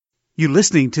You're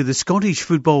listening to the Scottish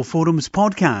Football Forums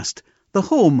podcast, the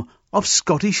home of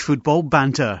Scottish football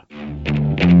banter. Good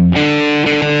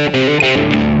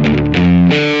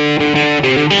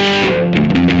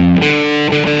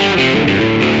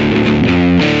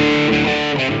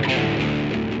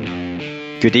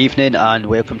evening and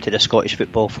welcome to the Scottish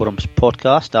Football Forums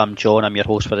podcast. I'm John, I'm your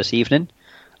host for this evening,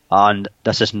 and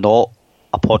this is not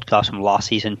a podcast from last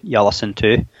season you're listening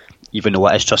to, even though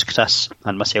it is just Chris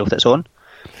and myself that's on.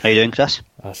 How you doing, Chris?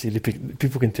 I see,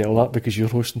 people can tell that because you're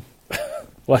hosting.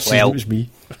 Last season it was me.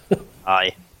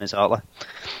 Aye, exactly.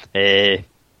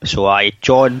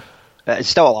 John is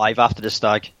still alive after the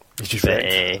stag. He's just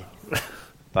right.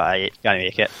 But I can't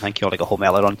make it. I think he only got home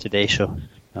earlier on today, so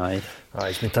aye.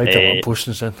 He's been tied to one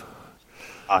posting sin.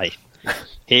 Aye.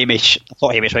 Hamish, I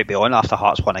thought Hamish might be on after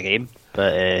Hearts won a game,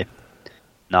 but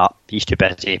nah, he's too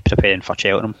busy preparing for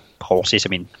Cheltenham. Horses, I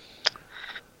mean.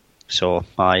 So,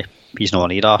 aye, he's not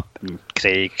on either. And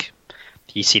Craig,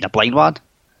 he's seen a blind one,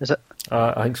 is it?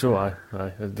 I think so, aye.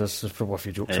 There's probably a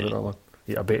few jokes about that one.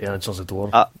 I bet he answers the door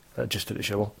just at the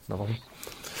shower. Never mind.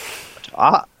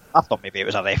 I thought maybe it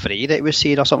was a referee that he was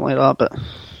seeing or something like that, but...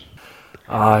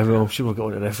 Aye, well, I'm sure we'll get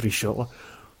on to the referee shortly.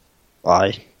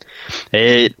 Aye.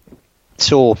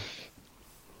 So,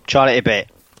 charity bet,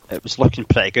 it was looking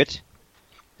pretty good.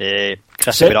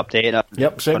 Chris had been updating it.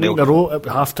 Yep, second week in a row at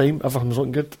half time, everything's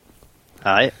looking good.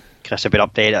 Aye, Chris had been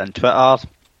updating it on Twitter.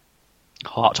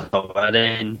 Hearts are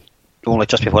winning, only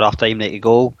just before half time, they could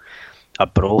go.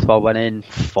 Arbroath were winning,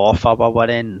 Forfar were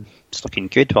winning. It's looking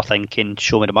good. We're thinking,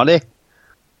 show me the money.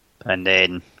 And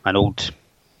then an old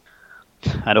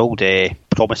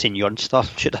promising youngster,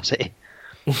 should I say,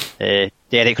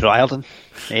 Derek Riordan,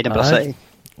 Edinburgh City.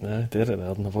 Yeah, Derek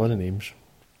Riordan, of all the names.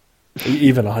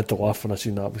 Even I had to laugh when I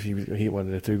seen that because he hit one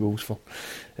of the 2 goals for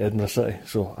Edinburgh City.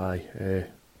 So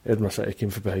Edinburgh City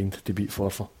came from behind to beat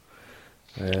Forfar.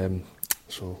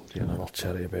 So yeah, another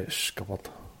charity bet scuppered.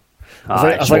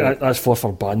 I think that's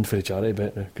Forfar banned for the charity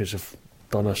bet now because they've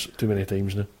done this too many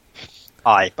times now.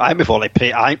 Aye, I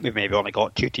think we've maybe only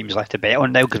got 2 teams left to bet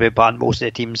on now because we've banned most of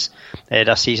the teams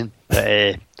this season.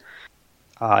 But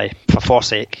aye, for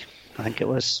forsake, I think it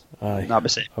was. Aye, that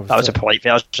was it. That was a polite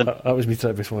version. That was me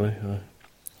trying to be funny.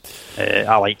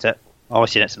 I liked it. I only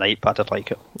seen it tonight, but I did like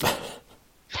it.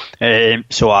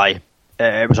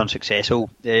 It was unsuccessful.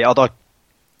 The other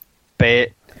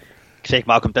bet, Craig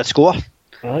Malcolm did score.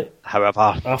 Aye.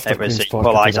 However, after it was the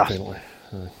equaliser.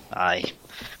 Aye.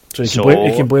 So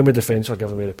you can blame the defence for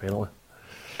giving away the penalty.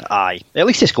 Aye, at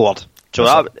least he scored.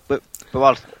 So we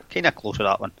were kind of close with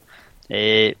that one.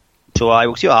 So I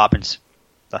will see what happens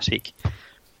this week.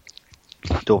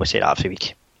 Don't we say that every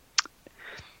week?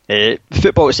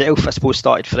 Football itself, I suppose,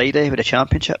 started Friday with the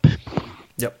Championship.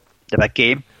 Yep. The big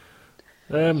game.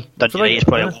 Dundee United's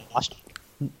probably last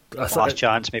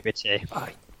chance maybe to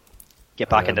get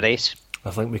back in the race. I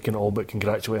think we can all but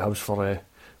congratulate Hibs for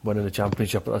winning the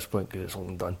Championship at this point because it's all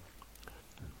done.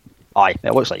 Aye,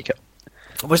 it looks like it.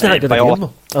 Wasn't that good a game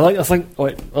though? I think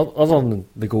other than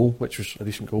the goal, which was a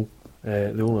decent goal,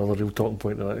 the only other real talking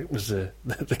point I think was the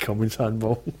Cummins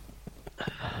handball. I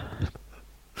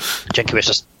think he was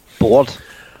just bored.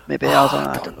 Maybe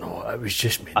I don't know. It was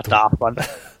just a daft one.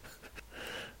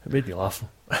 It made me laugh.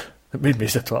 It made me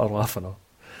sit Twitter laughing.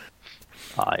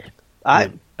 Aye.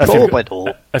 Probably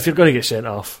though. If you're going to get sent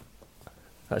off,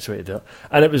 that's the way to do it.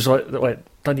 And it was like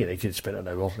Dundee United spent an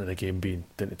hour in the game being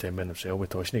down to 10 men themselves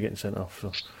with Toshney getting sent off.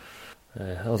 So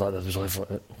I was like, that was like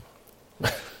it.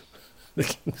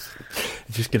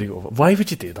 Just going to go over. Why would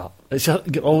you do that?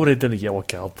 You're already doing a yellow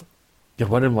card. You're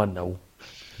winning 1-0.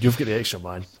 You've got the extra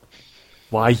man.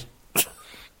 Why?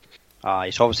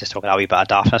 He's obviously still got a wee bit of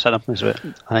daftness in him, is it,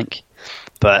 I think.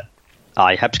 But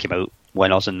Hibs came out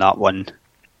winners in that one.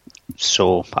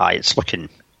 So it's looking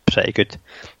pretty good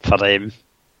for them.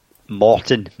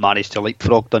 Morton managed to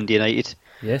leapfrog Dundee United.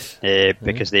 Yes.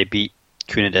 Because they beat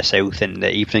Queen of the South in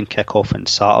the evening kick-off on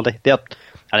Saturday.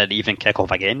 And an evening kick-off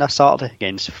again this Saturday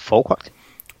against Falkirk.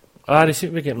 They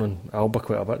seem to be getting on Alba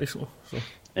quite a bit recently. So.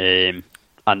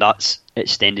 And that's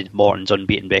extended Morton's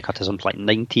unbeaten record to something like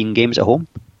 19 games at home.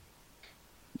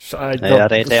 So I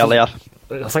read earlier.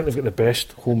 I think they've got the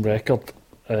best home record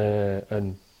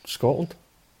in Scotland.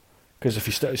 Because if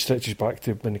he stretches back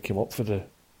to when he came up for the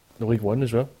League One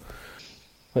as well.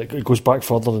 It goes back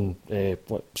further than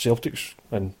Celtics,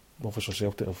 and obviously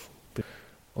Celtic have been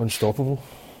unstoppable.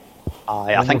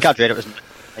 I think I'd read it was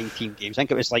 19 games. I think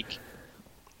it was like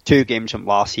 2 games from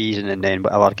last season and then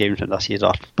whatever games from this season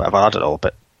or whatever, I don't know,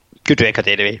 but good record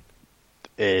anyway.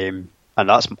 and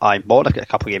that's Morton got a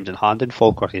couple of games in hand in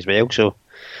Falkirk as well. So,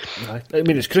 I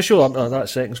mean, it's crucial that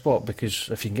second spot, because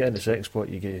if you can get in the second spot,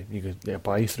 you get a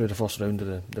bye through the first round of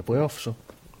the playoff. So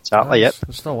exactly, there's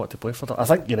still what to play for that. I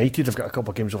think United have got a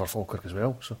couple of games over Falkirk as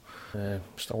well. So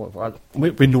still,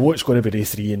 we know it's going to be day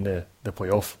 3 in the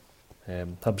playoff.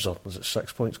 Hibs are, was it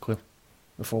 6 points clear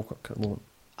the Falkirk at the moment?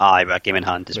 Aye, with a game in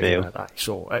hand as well.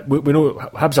 So we know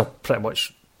Hibs are pretty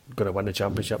much going to win the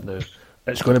championship now.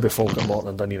 It's going to be Falkirk, Morton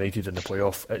and Dun United in the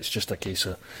playoff. It's just a case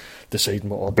of deciding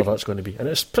what order that's going to be. And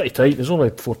it's pretty tight. There's only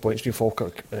 4 points between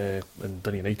Falkirk and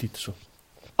Dun United. So.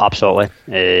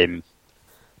 Absolutely.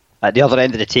 At the other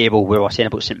end of the table, we were saying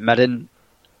about St Mirren,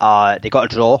 they got a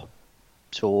draw.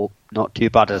 So not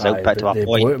too bad as out, picked up a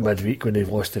point. They blew it midweek when they've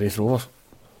lost to Raith Rovers.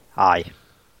 Aye.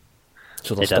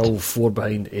 So they're still 4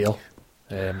 behind Ayr,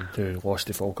 who lost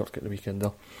to Falkirk at the weekend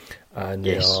there. And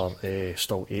they are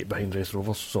still 8 behind Raith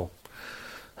Rovers. So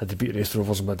had they beat Raith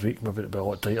Rovers midweek, maybe it'd be a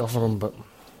lot tighter for them. But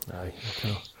aye,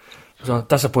 it was a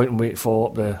disappointing way to follow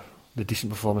up the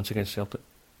decent performance against Celtic.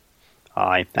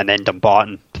 Aye, and then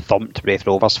Dumbarton thumped Raith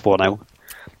Rovers 4-0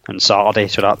 on Saturday,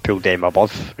 so that pulled them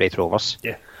above Raith Rovers.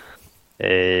 Yeah.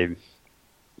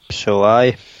 So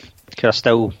aye, kind of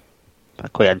still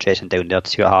quite interesting down there to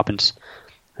see what happens.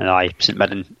 And aye, St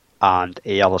Mirren and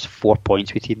Ayr, there's 4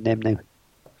 points between them now.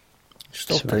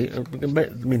 Still so tight. I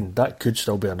mean, that could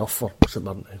still be enough for St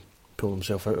Mirren to pull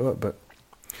themselves out of it, but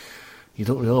you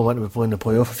don't really want to be playing the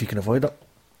playoff if you can avoid it.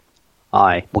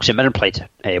 Aye, well, St Mirren played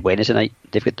Wednesday night.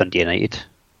 They've got Dundee United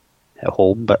at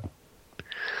home, but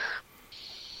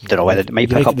don't know whether they might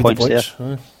pick up points there.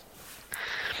 Aye.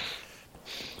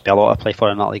 Be a lot to play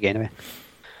for in that league anyway.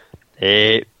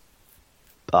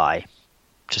 Aye,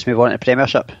 just move on to the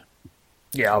Premiership.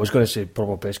 Yeah, I was going to say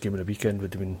probably best game of the weekend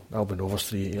would have been Albion Rovers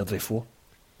 3, Airdrie 4.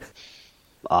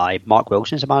 Aye, Mark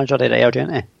Wilson's the manager there at Airdrie,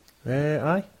 isn't he?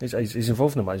 Aye, he's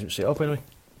involved in the management setup anyway.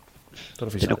 Don't know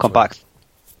if he's come back.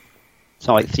 It's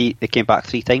not like they came back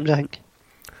 3 times, I think.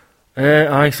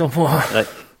 Aye, somewhat. Right.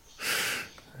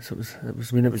 So it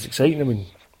was exciting. I mean,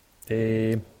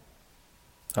 it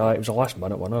was a last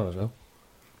minute winner as well.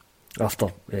 After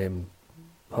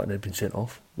Hutton had been sent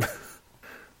off.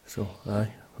 So, aye,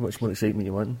 how much more excitement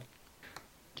you want?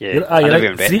 Yeah,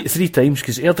 you're right. Three times,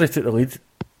 because Airdrie took the lead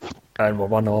and were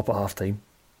 1-0 up at half time.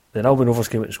 Then Albion Rovers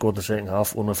came out and scored in the second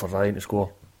half, only for Ryan to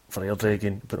score for Airdrie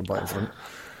again, put them back in front.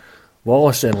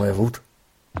 Wallace then levelled.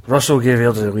 Russell gave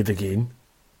Airdrie the lead again.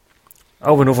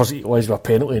 Albion Rovers equalised with a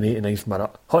penalty in the 89th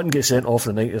minute. Hutton gets sent off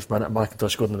in the 90th minute, and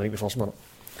McIntosh scored in the 91st minute.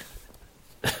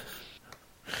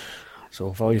 So,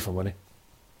 value for money.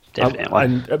 Definitely.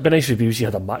 And it'd be nice if BBC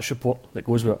had a match report that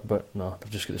goes with it, but no,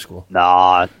 they've just got the score.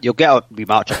 Nah, you'll get a wee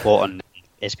match report on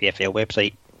the SPFL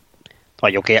website. Or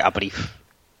you'll get a brief,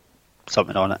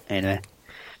 something on it anyway.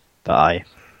 But aye.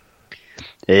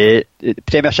 The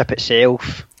Premiership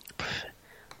itself,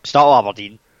 start with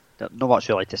Aberdeen. Not much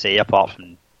really to say apart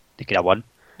from they could have won.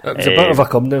 It was a bit of a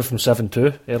come down from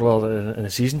 7-2 earlier in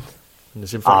the season. In the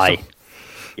same aye,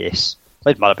 yes.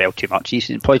 Played Motherwell too much. He's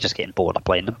probably just getting bored of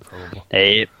playing them.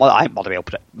 I think Motherwell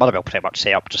pretty much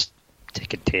set up just to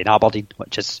contain Aberdeen,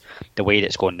 which is the way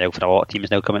that's going now for a lot of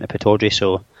teams now coming to Pittodrie.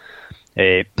 So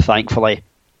thankfully,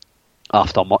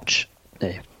 after much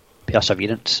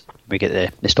perseverance, we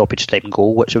get the stoppage time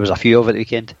goal, which there was a few of at the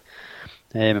weekend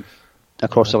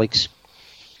across the leagues.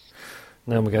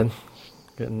 Now again,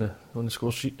 getting on the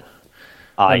score sheet.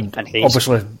 Aye, and Hayes.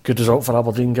 Obviously, good result for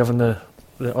Aberdeen given the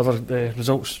other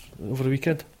results over the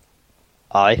weekend.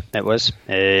 Aye, it was.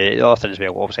 The other thing as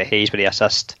well, obviously Hayes with the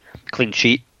assist, clean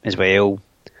sheet as well.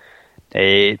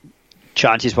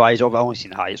 Chances wise, I've only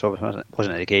seen highlights, wasn't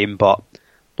in the game, but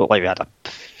looked like we had a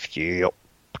few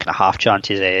kind of half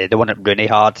chances. The one that Rooney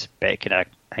had, but I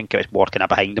think it was more kind of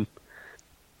behind him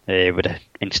with an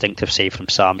instinctive save from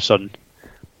Samson.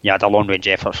 You had a long range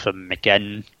effort from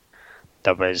McGinn.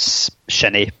 There was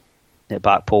Shinnie at the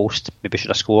back post, maybe should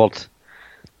have scored.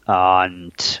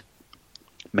 And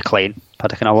McLean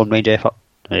had a kind of long range effort.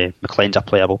 McLean's a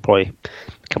player we'll probably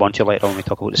come on to later on when we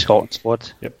talk about the Scotland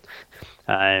squad. Yep.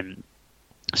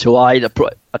 So I don't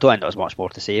think there's much more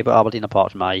to say about Aberdeen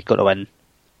apart from got to win,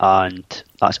 and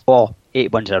that's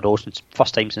 8 wins in a row since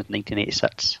first time since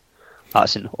 1986.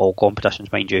 That's in all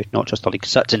competitions, mind you, not just the league.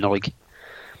 6 in the league,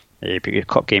 but your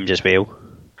cup games as well.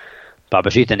 But I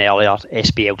was reading earlier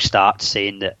SPL stats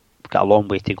saying that we've got a long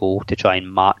way to go to try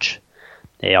and match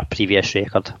our previous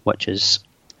record, which is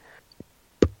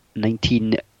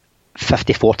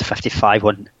 1954 to 55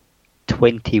 on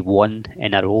 21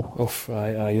 in a row.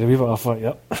 Aye, you're a wee bit off that,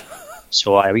 yep.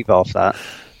 So a wee bit off that.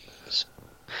 So,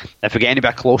 if we get any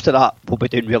bit close to that, we'll be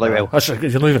doing really well.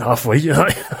 You're not even halfway,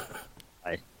 aye.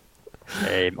 Aye.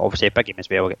 Obviously, a big game as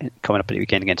well coming up at the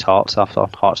weekend against Hearts after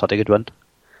Hearts had a good win.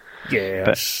 Yeah, I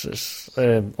was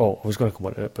going to come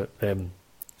on to it, but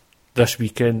this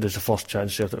weekend is the first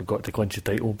chance Celtic have got to clinch the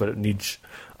title, but it needs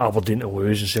Aberdeen to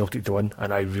lose and Celtic to win,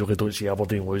 and I really don't see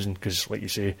Aberdeen losing because, like you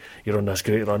say, you're on this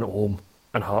great run at home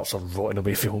and Hearts are rotting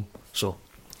away from home. So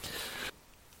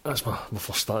that's my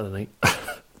first start of the night.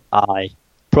 Aye,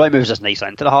 probably moves us nicely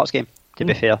into the Hearts game, to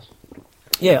be fair.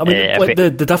 Yeah, I mean, the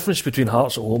difference between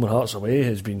Hearts at home and Hearts away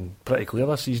has been pretty clear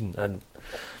this season, and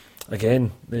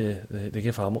again, they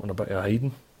gave Hamilton a bit of a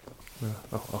hiding,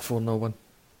 a 4-0 win.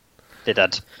 They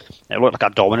did. It looked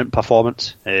like a dominant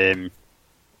performance, and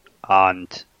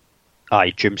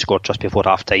Jim scored just before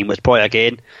half time, which probably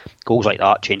again goals like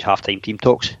that change half time team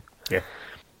talks. Yeah.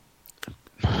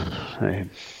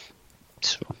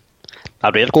 So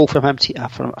a rare goal from him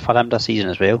for him this season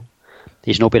as well.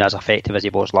 He's not been as effective as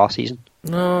he was last season.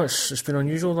 No, it's been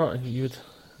unusual that you would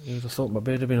have thought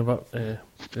maybe it'd have been a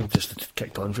bit just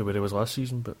kicked on from where he was last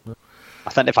season, but no.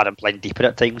 I think they've had him playing deeper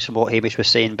at times from what Hamish was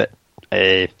saying, but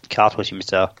Carto seems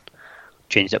to have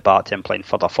changed it back to him playing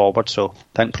further forward. So I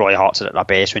think probably Hearts are at their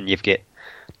best when you've got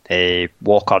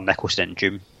Walker, Nicholson and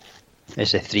Doom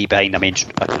as the three behind the main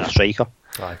striker.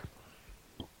 Aye.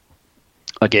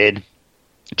 Again,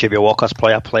 Jimmy Walker's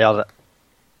probably a player that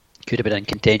could have been in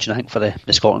contention, I think, for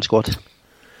the Scotland squad.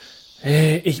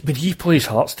 But he plays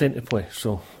Hearts tend to play,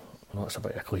 so I know it's a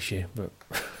bit of a cliche, but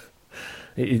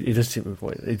he does seem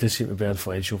to be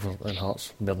influential in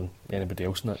Hearts more than anybody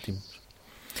else in that team.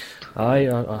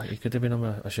 Aye, he could have been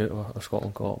a shout of a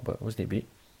Scotland call, but wasn't he beat?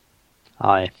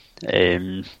 Aye.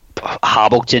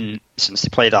 Hamilton, since they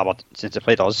played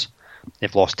us,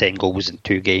 they've lost 10 goals in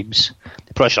 2 games.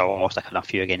 They probably should have lost a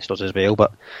few against us as well,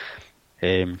 but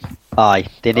they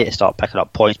need to start picking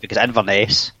up points because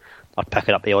Inverness are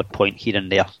picking up the odd point here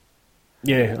and there.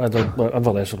 Yeah,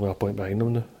 Inverness are only a point behind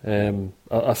them now.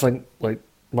 I think like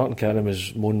Martin Cannon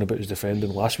was moaning about his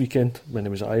defending last weekend when he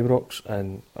was at Ibrox,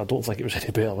 and I don't think it was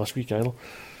any better this week either.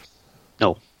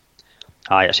 No,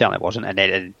 it certainly wasn't. And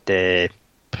then the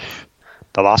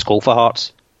last goal for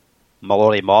Hearts,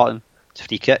 Mallory Martin, it's a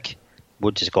free kick.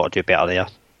 Woods has got to do better there.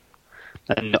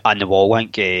 And the wall, I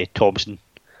think Thompson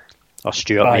or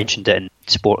Stewart mentioned it in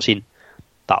Sports Scene.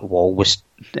 That wall was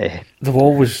the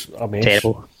wall was a mess.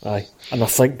 Terrible. Aye, and I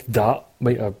think that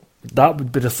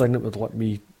would be the thing that would let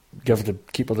me give the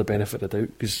keeper the benefit of the doubt,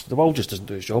 because the wall just doesn't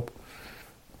do his job.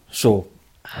 So,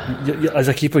 as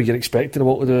a keeper, you're expecting the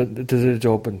wall to do the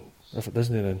job, and if it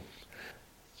doesn't, then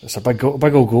it's a big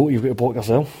old goal you've got to block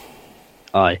yourself.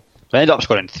 Aye, we ended up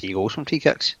scoring 3 goals from free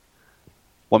kicks.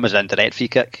 One was an indirect free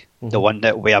kick, the one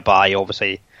that whereby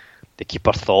obviously the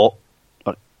keeper thought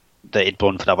that he'd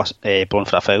blown for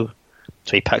a foul,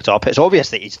 so he picked it up. It's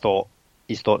obvious that he's thought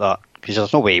that, because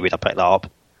there's no way he would have picked that up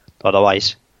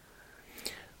otherwise.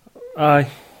 I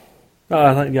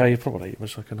think you're probably right. It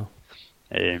was like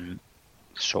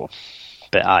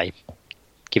But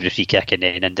give the free kick and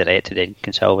then indirect, and then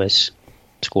Gonçalves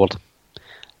scored.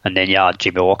 And then you had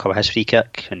Jamie Walker with his free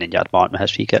kick, and then you had Martin with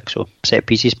his free kick. So set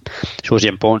pieces shows the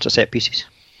importance of set pieces.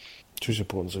 Shows the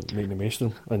importance of making the most of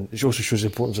them, and it also shows the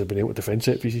importance of being able to defend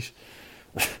set pieces.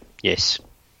 Yes.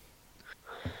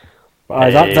 But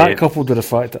that coupled with the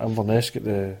fact that Inverness get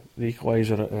the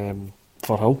equaliser at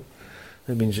Firhill,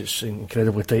 it means it's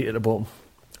incredibly tight at the bottom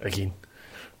again.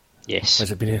 Yes.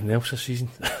 Has it been anything else this season?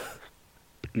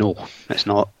 No, it's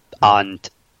not. And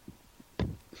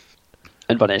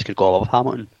Inverness could go above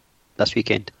Hamilton this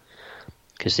weekend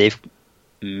because they've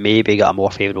maybe got a more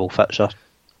favourable fixture.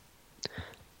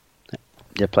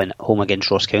 They're playing at home against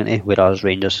Ross County, whereas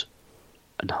Hamilton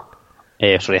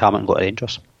got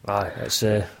Rangers. Aye, it's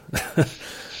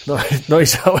not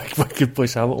exactly what good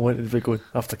place Hamilton wanted to be going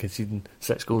after conceding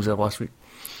 6 goals there last week.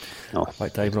 No,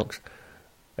 back to Ibrox.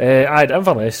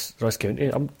 Inverness, Ross County.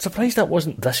 I'm surprised that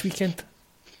wasn't this weekend,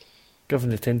 given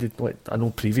they tended, I know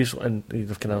previously, and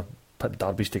they've kind of put the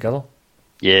derbies together.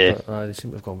 Yeah. But, they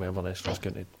seem to have gone with Inverness, Ross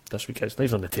County this week. It's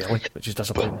not on the telly, which is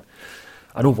disappointing.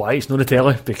 I know why it's not on the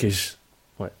telly, because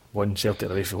one, Celtic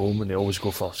away from home, and they always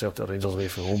go for Celtic Rangers away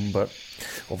from home, but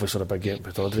obviously a big game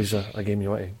with Audrey is a game you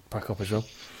want to pick up as well.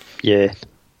 Yeah.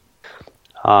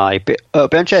 But it'll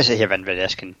be interesting to hear if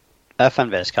Inverness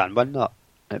can win that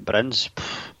at Brins.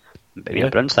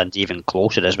 Brins isn't even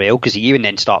closer as well, because you even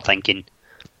then start thinking,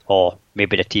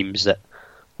 maybe the teams that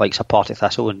likes a Partick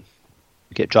Thistle and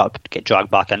get dragged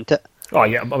back into it. Oh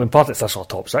yeah, I mean Partick Thistle are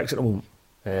top 6 at the moment.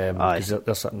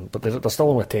 They're sitting, but they're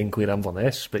still only 10 clear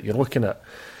Inverness. But you're looking at,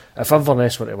 if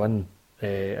Inverness were to win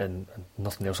and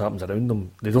nothing else happens around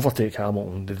them, they'd overtake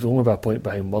Hamilton. They'd only be a point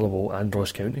behind Motherwell and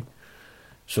Ross County.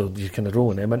 So you're kind of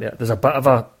rolling them into it. There's a bit of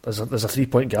there's a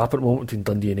 3-point gap at the moment between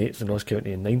Dundee in 8th and Ross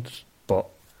County in 9th, but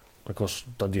of course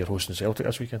Dundee are hosting Celtic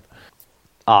this weekend.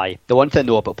 Aye, the one thing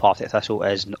though about Partick Thistle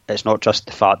is it's not just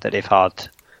the fact that they've had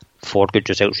 4 good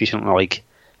results recently in the league.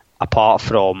 Apart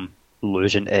from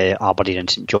losing to Aberdeen and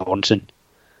St Johnstone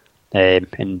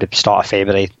in the start of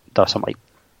February, there's some like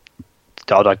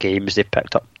the other games they've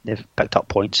picked up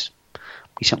points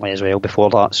recently as well before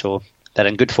that, so they're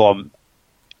in good form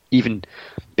even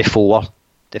before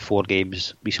the 4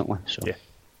 games recently. So yeah,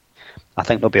 I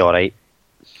think they'll be alright.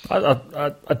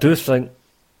 I do think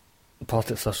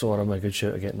Partick Thistle are a good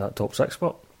shout at getting that top 6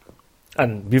 spot.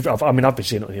 And I've been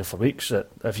saying it here for weeks that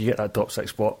if you get that top 6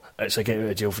 spot, it's a get out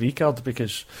of jail free card,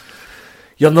 because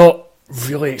you're not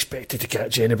really expected to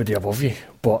catch anybody above you.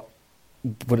 But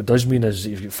what it does mean is that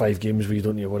you've got 5 games where you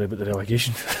don't need to worry about the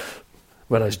relegation.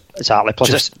 Whereas exactly. Plus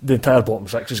just the entire bottom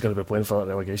 6 is going to be playing for that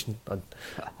relegation,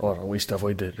 or at least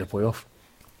avoid the playoff.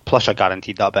 Plus you're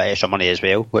guaranteed that bit of extra money as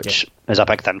well, which is a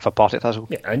big thing for Partick Thistle.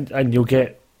 Yeah, and you'll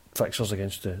get fixtures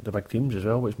against the big teams as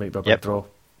well, which might be a big draw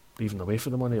even away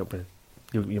for the money.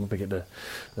 You'll maybe get the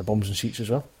bums and seats as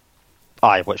well.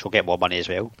 Aye, which will get more money as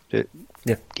well.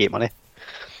 Gate money.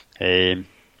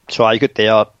 So I got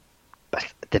there.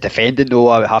 The defending though,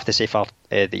 I would have to say for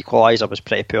the equaliser was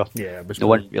pretty poor. Yeah, no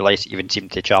one realised it even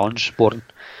seemed to challenge Bourne.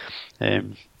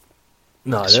 Given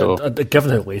how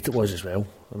late it was as well.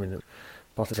 I mean,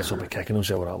 Partick Thistle will be kicking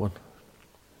himself with that one.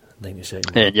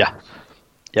 92nd. Yeah.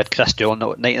 You had Chris Doolan,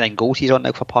 99 goals he's on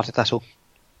now for Partick Thistle.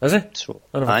 Is he? So,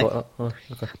 I never thought that. Oh,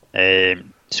 okay.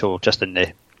 So just in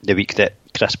the week that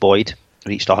Chris Boyd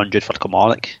reached 100 for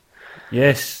Kilmarnock.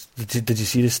 Yes. Did you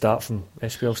see the start from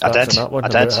SPL stats? I did. On that one? I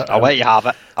did. I'll let you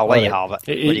have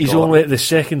it. He's only the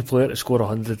second player to score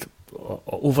 100,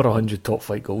 over 100 top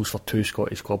flight goals for 2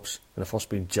 Scottish clubs, and the first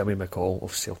being Jimmy McCall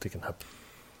of Celtic and Hib.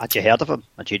 Had you heard of him?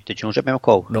 Did you know Jimmy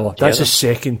McCall? No, that's the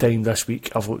second time this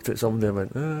week I've looked at somebody and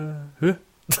went, who?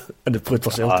 And they played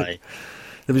for Celtic. Aye.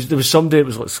 There was somebody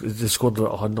that was they scored like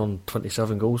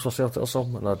 127 goals for Celtic or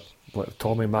something, and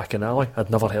Tommy McInally, I'd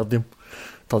never heard him.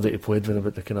 Turned out he played when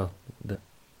about the kind of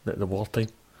the wartime.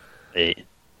 Right.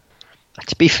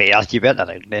 To be fair, you weren't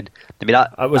around then. I mean,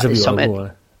 that was a wee something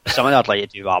while. I'd like to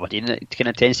do with Aberdeen. It kind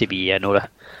of tends to be the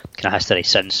kind of history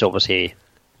since obviously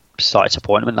started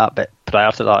supporting them in that, but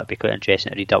prior to that it'd be quite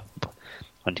interesting to read up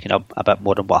on kind of a bit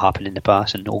more on what happened in the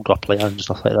past and older players and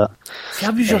stuff like that. See,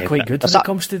 I'm usually quite good when it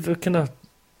comes to the kind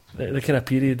of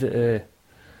period that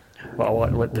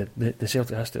what the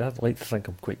Celtic history. I'd like to think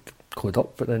I'm quite clued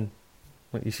up, but then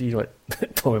when you see like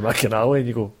Tommy McInally and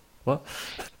you go, what?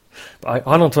 But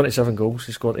 127 goals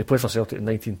he scored. He played for Celtic in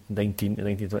 1919 to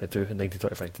 1922 and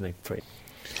 1925 to 1920.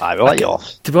 I will let you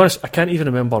off. To be honest, I can't even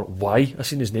remember why I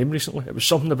seen his name recently. It was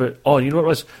something about, you know what it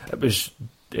was? It was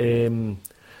the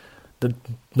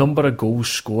number of goals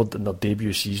scored in their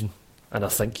debut season, and I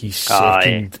think he's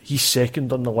second. He's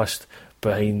second on the list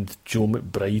behind Joe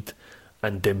McBride,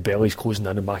 and Dembele's closing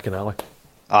in on McInally.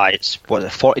 It's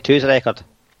 42 is the record.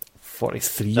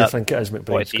 43, I think it is.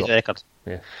 McBride's got. Record.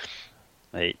 Yeah.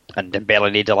 Right, and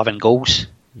Dembele needs 11 goals.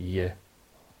 Yeah.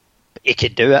 But he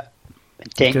could do it in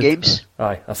 10 games.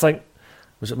 I think,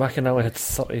 was it McInally had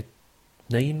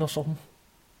 39 or something?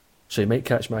 So he might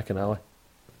catch McInally.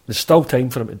 There's still time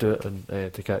for him to do it and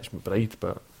to catch McBride,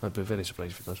 but I'd be very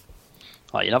surprised if he does.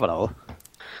 You never know.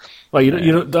 Well,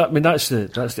 that's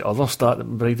the other stat that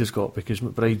McBride has got, because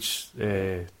McBride's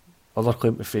other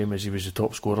claim to fame is he was the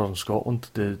top scorer in Scotland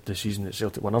the season that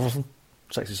Celtic won everything,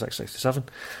 66-67,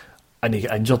 and he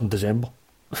got injured in December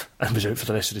and was out for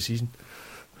the rest of the season.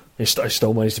 He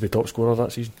still managed to be top scorer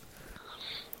that season.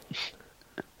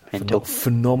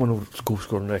 Phenomenal goal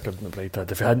scoring record McBride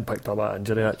had. If he hadn't picked up that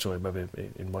injury, actually, maybe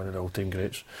in one of the all-time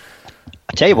greats.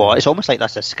 I tell you what, it's almost like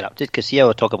this is scripted, because here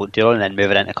we're talking about Doolan and then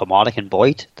moving into Kilmarnock and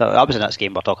Boyd. That was the next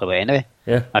game we're talking about anyway.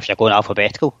 Yeah. If you're going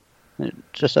alphabetical,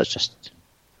 it's just.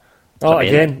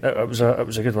 Again, it was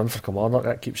a good one for Kilmarnock.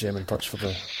 That keeps them in touch for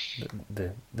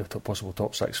the possible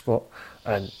top 6 spot.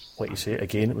 And like you say,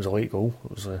 again, it was a late goal.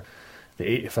 It was the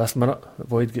 85th minute that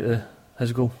Boyd got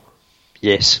his goal.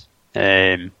 Yes.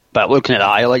 But looking at the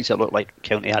highlights, it looked like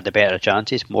County had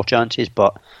the more chances,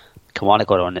 but Kilmarnock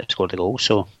got on and scored the goal,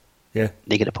 so yeah,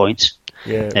 they get the points.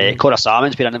 Yeah, Connor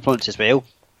Salmon's been an influence as well.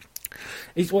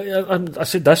 I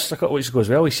said this a couple of weeks ago as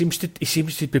well. He seems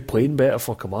to be playing better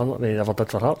for Kilmarnock than he ever did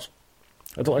for Hearts.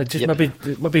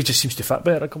 Maybe he just seems to fit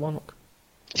better at Kilmarnock.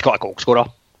 He's got a goal scorer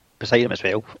beside him as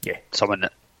well. Yeah, someone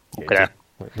that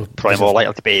probably more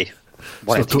likely to be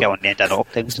wanting to go on the end of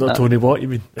things. It's not Tony Watt, you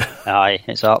mean? Aye,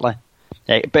 exactly.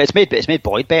 But it's made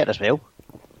Boyd better as well.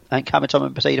 I think having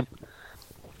someone beside him.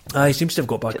 He seems to have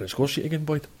got back on the score sheet again,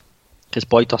 Boyd. Because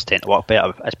Boyd does tend to work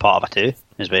better as part of it too,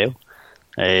 as well.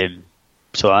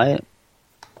 So I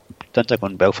think they're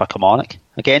going well for Kilmarnock.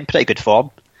 Again, pretty good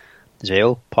form as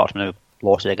well, apart from the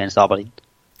losses against Aberdeen.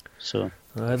 So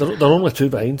they're only 2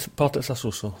 behind Partick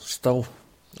Thistle, so still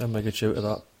in a good shout at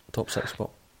that top 6 spot.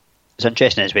 It's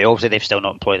interesting as well, obviously they've still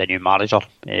not employed a new manager.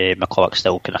 McCulloch's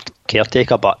still kind of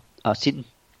caretaker, but I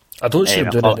don't see him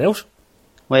doing anything else.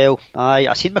 Well,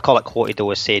 I seen McCulloch quoted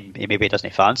though as saying he maybe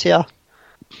doesn't fancy a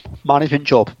management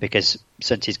job, because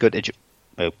since he's got the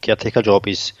caretaker job,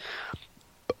 his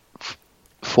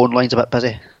phone line's a bit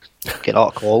busy, getting a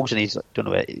lot of calls, and he's don't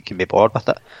know, he can be bored with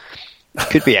it.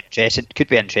 Could be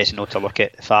interesting though to look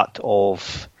at the fact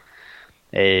of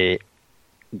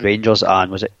Rangers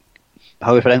and was it,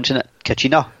 how are we pronouncing it,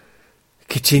 Kachina,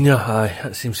 aye,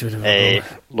 that seems to be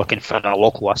looking for a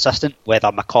local assistant,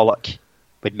 whether McCulloch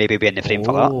would maybe be in the frame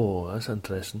for that. Oh, that's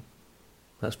interesting.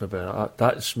 That's maybe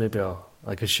a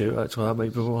good shout, actually. That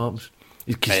might be what happens.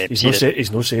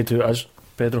 He's no saying who it is,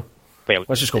 Pedro. Well,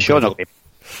 surely not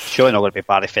going to be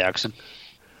Barry Ferguson,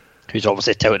 who's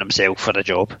obviously touting himself for the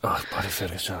job. Oh, Barry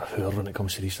Ferguson's a whore when it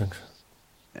comes to these things.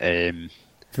 To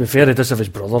be fair, he does have his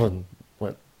brother on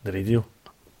the radio.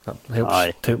 That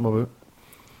helps tout him about.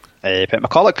 But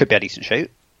McCulloch could be a decent shout.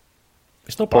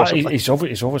 It's not bad. He's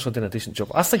obviously doing a decent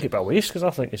job. I think it'd be a waste, because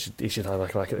I think he should have a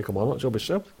crack at the Kilmarnock job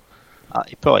himself.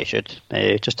 He probably should.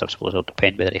 Just I suppose it'll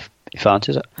depend whether he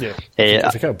fancies it. Yeah.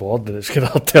 If you get bored, then it's kind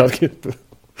of hard to argue.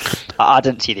 I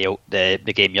didn't see the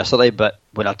game yesterday, but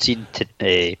when I'd seen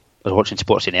I was watching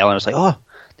Sports Scene earlier, and I was like, oh,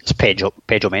 it's Pedro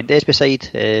Mendes beside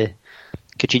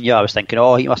Coutinho. I was thinking,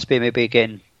 oh, he must be maybe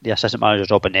getting the assistant manager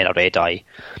job, and then I read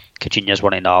Coutinho's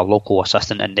running a local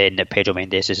assistant, and then Pedro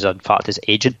Mendes is in fact his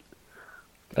agent.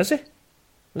 Is he?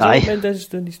 Aye. Mendes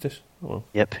doing these days? Oh, well.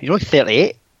 Yep, he's only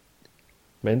 38.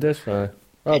 Mendes, aye.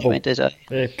 Mendes, aye.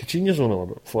 Coutinho's only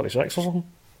about 46 or something.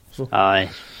 So. Aye.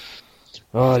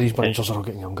 These managers are all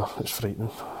getting younger. It's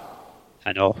frightening.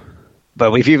 I know.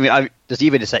 But there's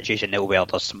even a situation now where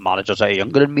there's managers that are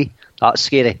younger than me. That's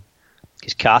scary.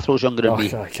 Because Cathro's younger than me.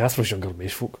 Cathro's younger than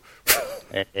most folk.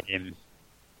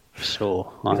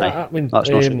 So, that's not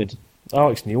so good.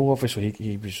 Alex Neil, obviously,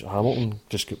 he was Hamilton,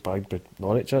 just got bagged by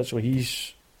Norwich, so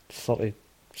he's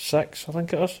 36, I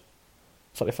think it is.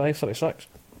 35, 36,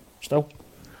 still.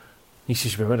 He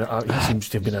seems to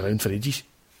have been around for ages.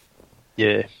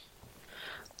 Yeah.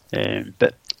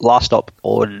 But last up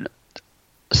on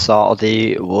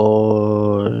Saturday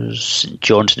was St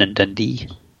Johnstone and Dundee.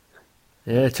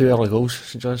 Yeah, 2 early goals,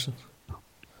 St Johnstone.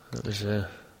 It was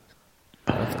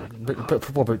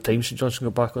probably about time St Johnstone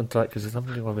got back on track, because they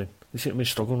seem to be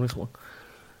struggling recently.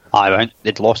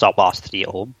 They'd lost our last 3 at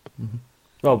home. Mm-hmm.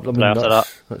 Well, I mean,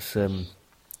 that's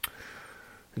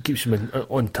it keeps them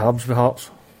on tabs with Hearts.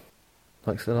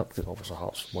 Thanks to that, because obviously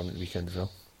Hearts won at the weekend as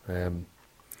well. I'm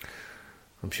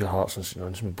sure Hearts and St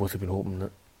Johnstone both have been hoping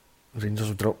that Rangers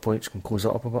will drop points and close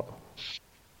it up a bit.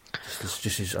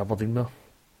 Just as Aberdeen there.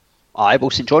 Well,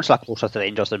 St Johnstone are closer to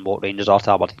Rangers than what Rangers are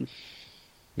to Aberdeen.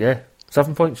 Yeah,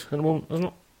 7 points at the moment, isn't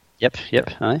it? Yep,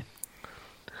 aye.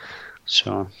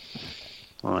 So,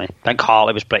 I think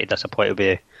Hartley was pretty disappointed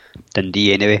with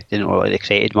Dundee anyway. Didn't really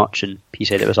excited much, and he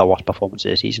said it was our worst performance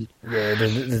of the season. Yeah,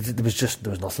 there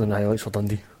was nothing in the highlights for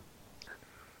Dundee.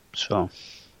 So,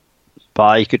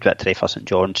 but a good victory for St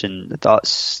Johnstone.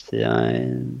 That's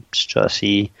just trying to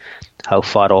see how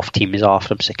far off teams are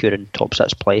from securing top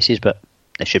 6 places, but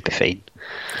they should be fine.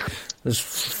 There's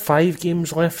 5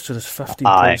 games left, so there's 15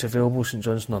 points available. St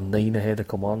Johnstone are 9 ahead of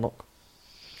Kilmarnock,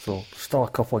 so still a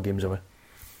couple of games away.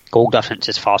 Goal difference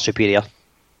is far superior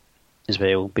as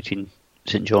well between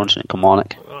St Johnstone and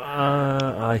Kilmarnock.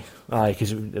 Aye,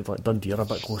 because like Dundee are a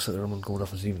bit closer to them on goal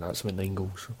difference. Even that's about 9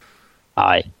 goals. So.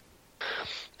 Aye.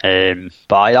 But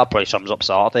that probably sums up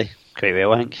Saturday quite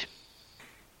well, I think.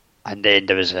 And then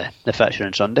there was the fixture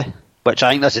on Sunday, which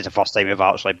I think this is the first time we've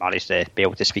actually managed to be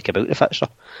able to speak about the fixture,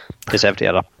 because every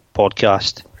other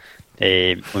podcast,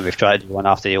 when we've tried to do one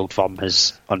after the Old Firm,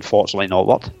 has unfortunately not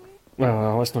worked.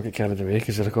 Well, let's not get carried away,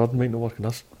 because the recording might not work on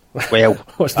us. Well,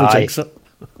 let's not jinx it.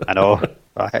 I know.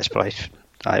 It's probably,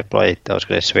 I was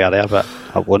going to swear there, but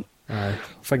I won't. Aye,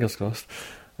 fingers crossed.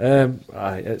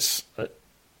 It's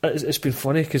been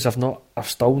funny, because I've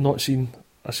still not seen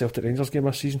a Celtic Rangers game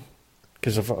this season,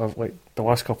 because I've like the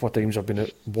last couple of times I've been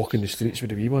out walking the streets with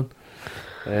the wee one,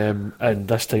 and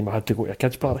this time I had to go to a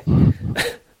kids party.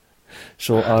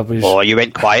 So I was. Oh, you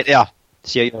went quiet there.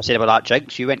 See what you were saying about that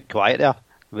jinx? You went quiet there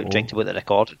about jinx about the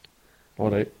recording. All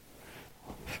right.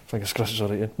 Fingers crossed it's all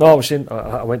right. Yeah. No, I was saying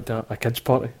I went to a kids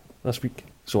party this week,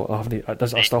 so I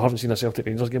still haven't seen a Celtic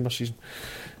Rangers game this season.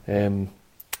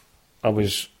 I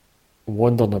was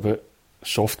wondering about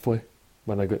soft play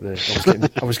when I got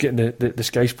I was getting the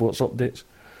Sky Sports updates.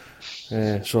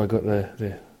 So I got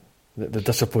the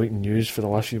disappointing news for the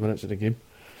last few minutes of the game.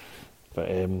 But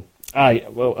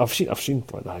I've seen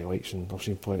like the highlights, and I've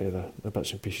seen plenty of the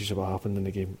bits and pieces of what happened in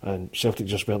the game, and Celtic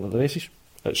just weren't at the races.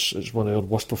 It's one of their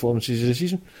worst performances of the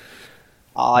season.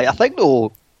 I think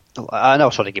though, I know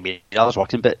sort of give me I was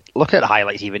watching, but looking at the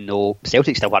highlights, even though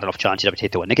Celtic still had enough chances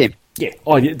to win the game. Yeah,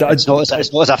 it's not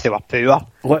as if they were poor.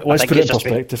 Let's put it in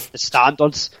perspective. The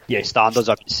standards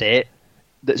have been set.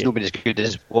 That's not been as good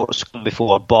as what's come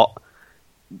before, but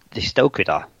they still could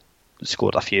have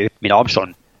scored a few. I mean,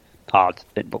 Armstrong had,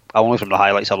 only from the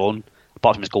highlights alone,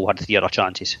 apart from his goal, had 3 other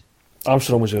chances.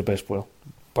 Armstrong was their best player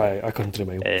by a country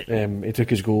mile. He took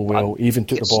his goal well, even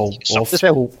took the ball off. As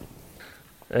well.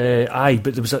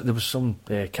 But there was some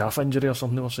calf injury or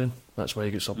something they were saying. That's why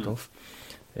he got subbed off.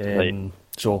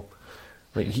 So,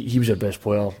 like, he was their best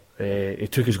player. He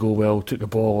took his goal well, took the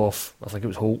ball off. I think it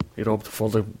was Holt. He robbed for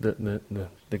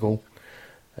the goal.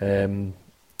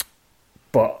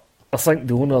 But I think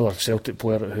the only other Celtic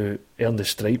player who earned the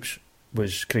stripes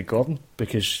was Craig Gordon,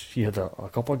 because he had a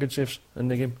couple of good saves in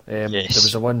the game. There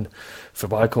was the one for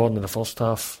Baghorn in the first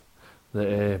half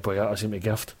that Boyata seemed to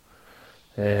gift.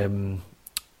 There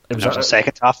was a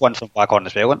second half one from Baghorn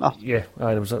as well, wasn't there?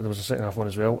 Yeah, there was a second half one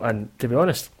as well. And to be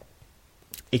honest,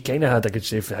 he kind of had a good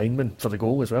save for Hindman for the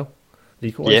goal as well,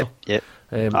 the equaliser. Yeah.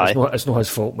 It's not his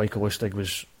fault Michael Lustig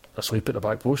was asleep at the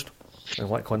back post and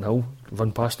let Clint Hill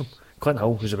run past him. Clint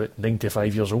Hill, who's about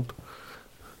 95 years old,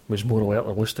 was more alert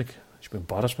than Lustig. He's been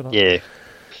embarrassed with that.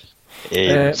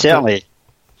 Yeah. Certainly.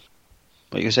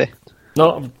 What are you going to say?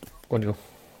 No, I'm going to go.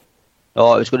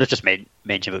 I was going to just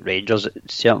mention about Rangers.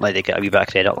 Certainly they get a wee bit of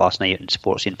credit last night in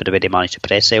Sports Scene for the way they managed to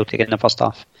press Celtic in the first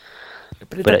half.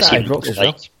 But it seemed as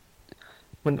well.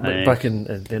 When back in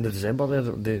at the end of December,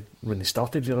 when they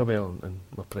started really well and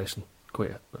were pressing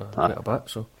quite a bit.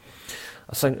 So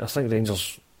I think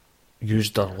Rangers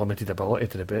used their limited ability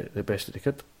to the best that they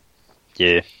could.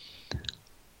 Yeah.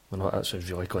 I know that sounds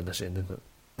really condescending, but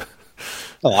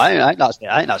I think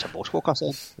that's a boss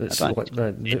focus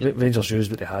then. Rangers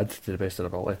used what they had to the best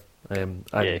of their ability. And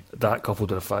that,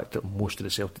 coupled with the fact that most of the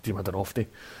Celtic team had an off day,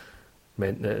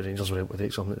 meant that Rangers were able to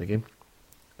take something at the game.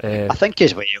 I think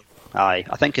as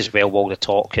well, while the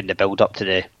talk and the build up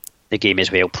to the game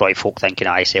as well, probably folk thinking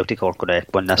Celtic are going to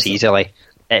win this easily.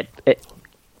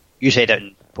 You said it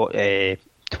on Twitter,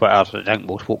 I think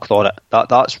most folk thought it.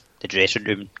 That's the dressing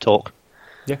room talk.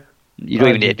 Yeah. You don't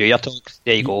even need to do your talk.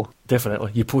 There you go.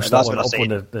 Definitely. You post that one up on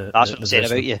the that's what I'm saying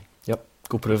about you. Yep.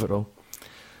 Go prove it wrong.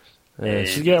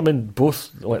 So yeah, I mean, both,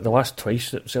 like the last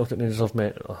twice that Celtic and Rangers have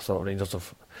met, I thought Rangers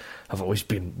have always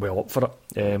been well up for it.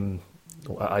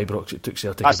 At Ibrox, it took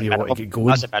Celtic a wee while to get going.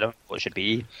 That's a bit of what it should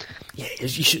be. Yeah, you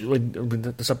should.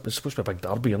 It's supposed to be a big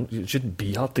derby. It shouldn't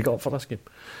be hard to get up for this game.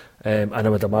 And I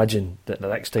would imagine that the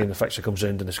next time the fixture comes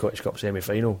round in the Scottish Cup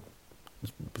semi-final,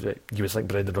 you would think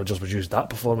Brendan Rodgers would use that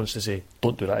performance to say,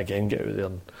 don't do that again, get out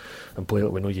there and play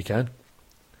like we know you can.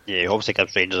 Yeah, obviously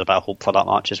gives Rangers a bit of hope for that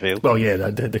match as well. Well, yeah,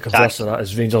 the converse of that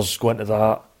is Rangers go into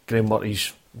that, Graham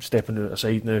Murty's stepping out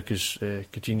aside now because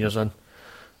Coutinho's in.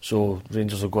 So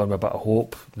Rangers will go in with a bit of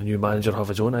hope. The new manager will have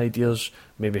his own ideas.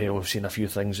 Maybe he'll have seen a few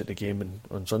things at the game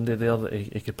on Sunday there that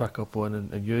he could pick up on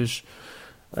and use.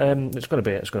 It's going to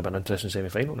be an interesting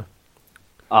semi-final now.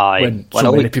 When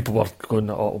so many people were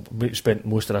going, spent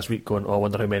most of this week going, I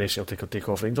wonder how many Celtic will take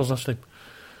off Rangers this time.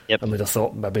 Yep. And we'd have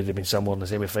thought maybe they'd been somewhere in the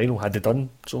semi-final had they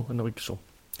done so in the week. So,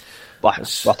 well, I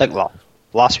think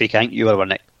last week, I think you were one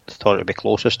that thought it would be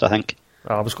closest. I think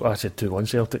I said 2-1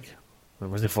 Celtic. It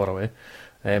wasn't far away.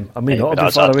 I may not have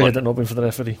been far away had it not been for the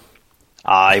referee.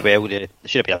 Well, there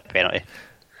should have been a penalty.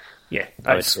 Yeah,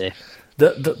 I would say.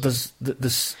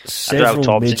 There's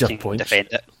several major points. Defend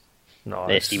it. No,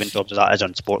 Stephen Jobs is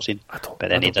on Sports Scene, but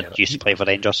then he didn't used to play for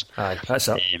Rangers. Aye, that's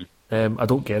it. I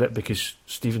don't get it because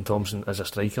Stephen Thompson is a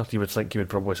striker. You would think he would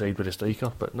probably side with a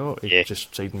striker, but no, he's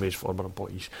just siding with his former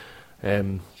employees.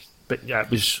 But yeah,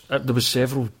 there was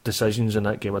several decisions in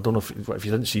that game. I don't know if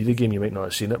you didn't see the game, you might not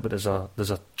have seen it. But there's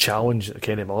a challenge that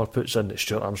Kenny Miller puts in that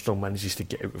Stuart Armstrong manages to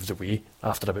get out of the way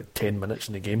after about 10 minutes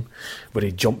in the game, where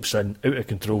he jumps in out of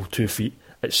control 2 feet.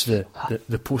 It's the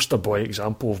poster boy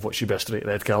example of what should be a straight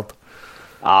red card.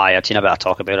 Aye, I've seen a bit of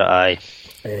talk about it.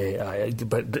 Aye,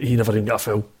 but he never even got a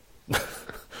foul.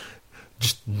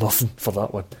 Just nothing for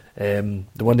that one.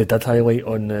 The one they did highlight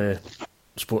on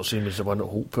Sports Scene was the one that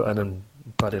Holt put in and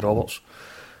Barry Roberts.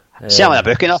 Certainly a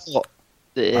booking, I thought.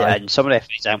 And some of the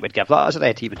referees would give that as a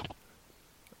red even.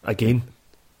 Again,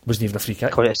 wasn't even a free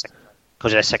kick. Because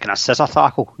of the second scissor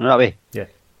tackle, you know what I mean? Yeah.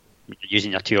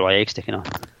 using your two legs to kind of.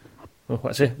 Well,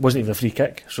 what's it? Wasn't even a free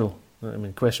kick, so I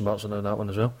mean, question marks on that one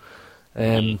as well.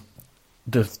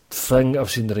 The thing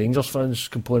I've seen the Rangers fans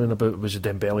complaining about was the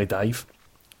Dembele dive.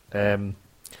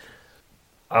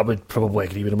 I would probably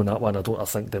agree with him on that one. I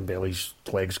think Dembele's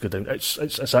legs go down.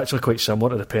 It's actually quite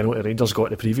similar to the penalty Rangers got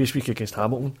the previous week against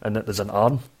Hamilton, and that there's an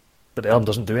arm, but the arm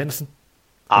doesn't do anything.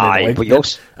 Aye,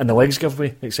 and the legs give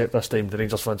way, except this time the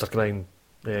Rangers fans are crying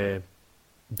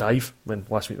dive, when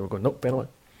last week they were going, nope, penalty.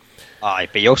 Aye,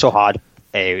 but you also had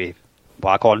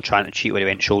Waghorn trying to cheat when he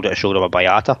went shoulder to shoulder with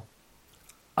Boyata.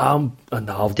 I'll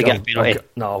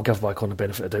give Waghorn the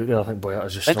benefit of the doubt there. I think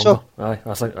Boyata's just stronger. So? Aye,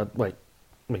 I think, I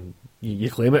mean, you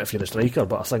claim it if you're a striker,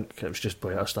 but I think it was just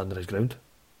Boyata standing his ground.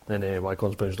 And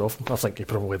Waghorn's bounced off him. I think he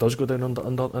probably does go down under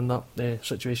in that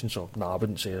situation, so I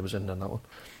wouldn't say it was in that one.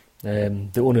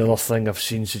 The only other thing I've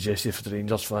seen suggested for the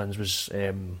Rangers fans was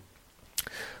when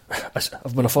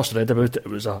I first read about it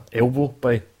was an elbow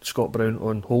by Scott Brown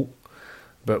on Holt,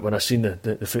 but when I seen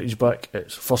the footage back,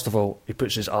 it's first of all he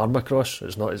puts his arm across.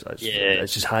 It's not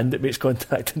it's his hand that makes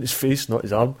contact in his face, not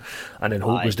his arm, and then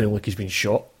Holt goes down like he's been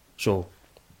shot. So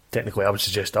technically, I would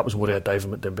suggest that was more of a dive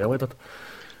than Dembele did.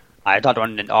 I had that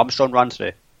one in Armstrong ran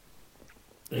through.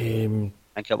 I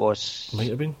think it was. Might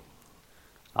have been.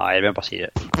 I remember seeing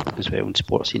it as well in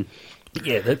sports scene.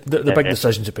 Yeah, the big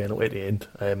decision's a penalty at the end,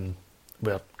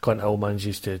 where Clint Hill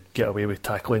manages to get away with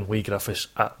tackling Leigh Griffiths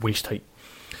at waist height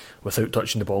without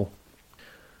touching the ball.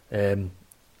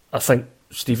 I think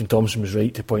Stephen Thompson was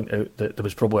right to point out that there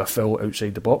was probably a foul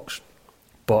outside the box,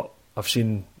 but I've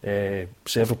seen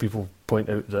several people point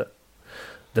out that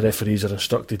the referees are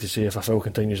instructed to say if a foul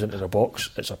continues into the box,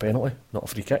 it's a penalty, not a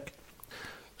free kick.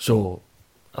 So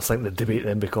I think the debate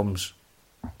then becomes,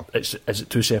 is it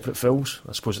two separate fouls?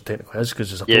 I suppose it technically is, because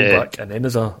there's a pullback and then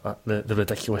there's the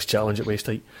ridiculous challenge at waist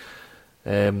height.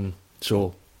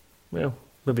 So, well,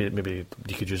 maybe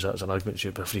you could use that as an argument to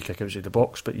a free kick outside the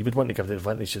box, but you would want to give the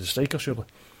advantage to the striker, surely.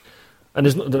 And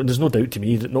there's no doubt to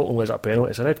me that not only is it a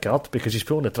penalty, it's a red card, because he's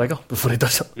pulling the trigger before he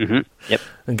does it. Mm-hmm. Yep.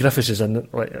 And Griffiths is in.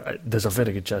 There's a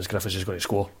very good chance Griffiths is going to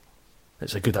score.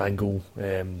 It's a good angle.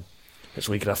 It's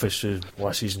Leigh Griffiths who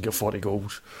last season got 40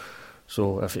 goals.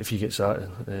 So if he gets that,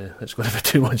 it's going to be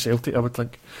 2-1 Celtic, I would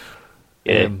think.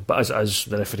 Yeah. But as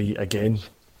the referee again,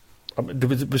 I mean,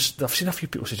 I've seen a few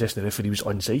people suggesting the referee was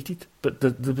unsighted, but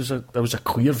there was a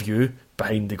clear view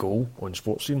behind the goal on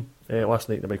Sports Scene last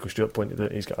night that Michael Stewart pointed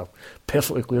out. He's got a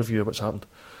perfectly clear view of what's happened.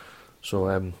 So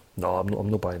no, I'm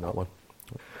not buying that one.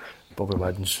 Bobby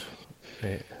Madden's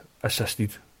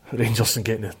assisted Rangers in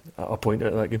getting a point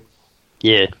out of that game.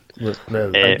 Yeah.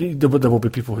 Now, there will be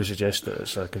people who suggest that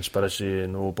it's a conspiracy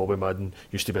and Bobby Madden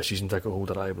used to be a season ticket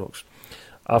holder at Ibrox.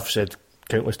 I've said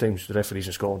countless times the referees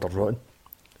in Scotland are rotten.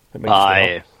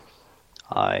 Aye.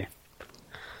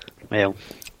 Well,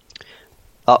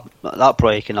 that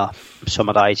probably kind of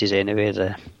summarises anyway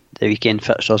the weekend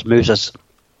fixtures, moves us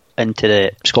into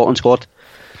the Scotland squad.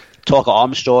 Talk of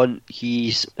Armstrong,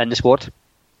 he's in the squad.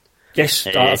 Yes,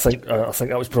 I think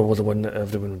that was probably the one that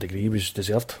everyone would agree was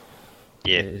deserved.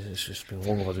 Yeah, it's just been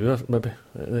long overdue. Maybe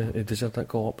he deserved that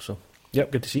call up. So,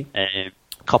 yep, good to see. A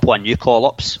couple of new call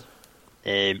ups.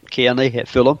 Kearney at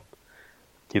Fulham,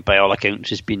 who by all accounts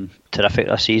has been terrific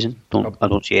this season. I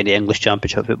don't see any English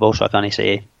Championship football, so I can't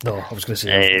say. No, I was going to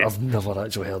say I've never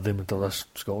actually heard him until this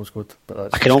Scotland squad,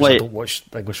 but that's I don't watch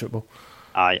English football.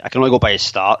 I can only go by his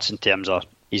stats in terms of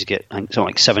he's got something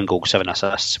like 7 goals, 7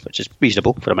 assists, which is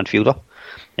reasonable for a midfielder.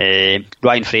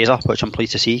 Ryan Fraser, which I'm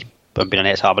pleased to see, but being an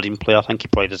ex-Aberdeen player, I think he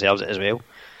probably deserves it as well.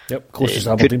 Yep, closest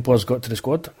Aberdeen players got to the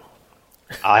squad.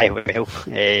 Aye, well,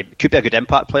 could be a good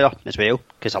impact player as well,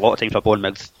 because a lot of times for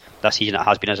Bournemouth this season it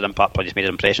has been as an impact player, he's made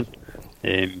an impression.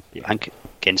 I think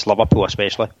against Liverpool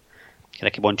especially, can I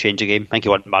keep on change the game? I think he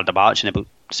won man of the match in about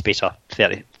space of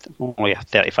only a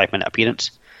 35-minute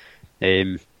appearance.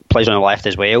 Plays on the left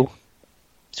as well,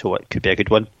 so it could be a good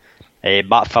one.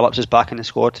 Matt Phillips is back in the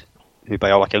squad, who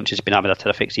by all accounts has been having a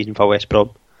terrific season for West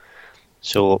Brom.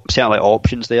 So certainly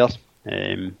options there.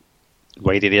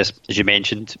 Wide areas, as you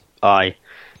mentioned.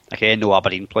 Again, no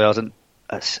Aberdeen players, and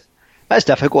it's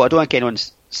difficult. I don't think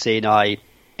anyone's saying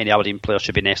any Aberdeen players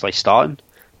should be necessarily starting,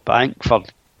 but I think for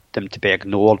them to be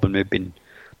ignored when we've been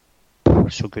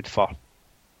so good for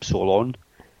so long,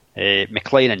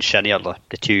 McLean and Shinnie are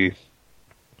the two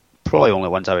probably only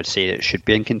ones I would say that should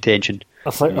be in contention. I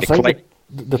think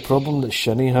the problem that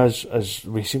Shinnie has is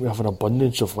we seem to have an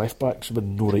abundance of left backs but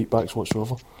no right backs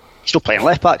whatsoever. He's still playing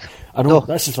left back. I know,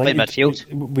 that's the thing. Midfield.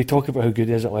 We talk about how good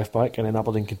he is at left back, and then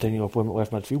Aberdeen continue to play him at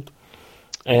left midfield.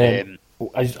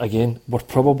 Again, we're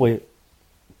probably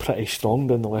pretty strong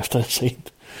down the left hand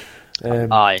side.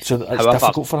 Aye. So it's However,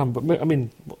 difficult for him. But I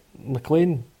mean,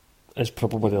 McLean is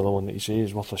probably the other one that you say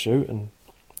is worth a shout, and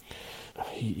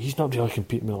he's not really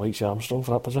competing with Alexi Armstrong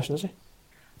for that position, is he?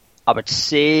 I would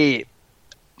say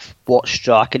what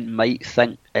Strachan might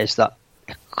think is that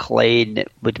McLean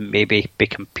would maybe be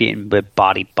competing with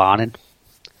Barry Bannon.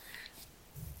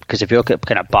 Because if you look at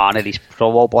kind of Bannon, he's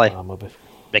probably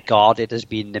regarded as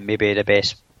being maybe the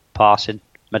best passing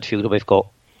midfielder we've got.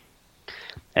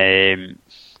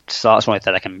 So that's the only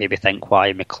thing I can maybe think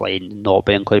why McLean not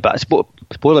being included. But I suppose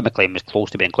that McLean was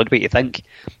close to being included. But you think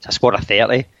it's a squad of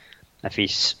 30. If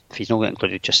he's not getting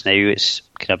included just now, it's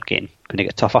kind of going to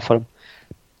get tougher for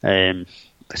him.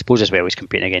 I suppose as well he's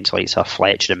competing against like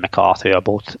Fletcher and McCarthy, who are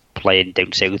both playing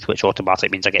down south, which automatically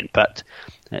means they're getting picked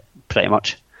pretty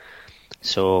much.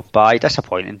 So, but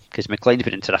disappointing because McLean's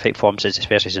been in terrific form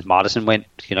especially since Madison went,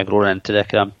 growing into the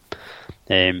kind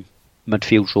of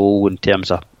midfield role in terms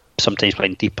of sometimes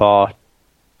playing deeper.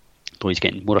 But he's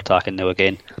getting more attacking now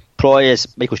again. Probably,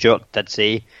 as Michael Stewart did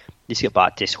say, needs to get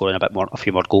back to scoring a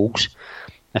few more goals.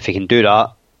 If he can do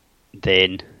that,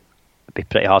 then it'd be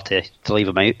pretty hard to leave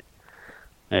him out.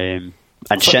 And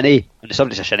Shinnie, when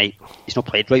somebody says Shinnie, he's not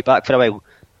played right back for a while,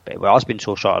 but he has been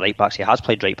so short of right backs. He has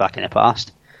played right back in the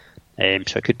past, so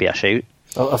it could be a shout.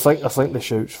 I think the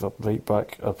shouts for right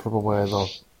back are probably either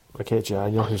Akechi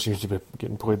Anya, who seems to be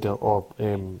getting played there, or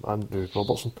Andrew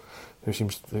Robertson,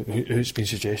 who's been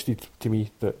suggested to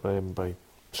me that by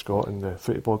Scott in the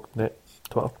Footyblog net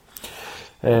Twitter,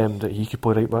 that he could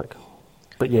play right back.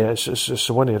 But yeah, it's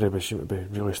the one area we seem to be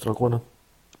really struggling in.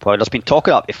 Well, there's been talk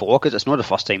of that before because it's not the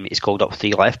first time that he's called up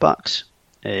 3 left backs.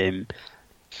 Because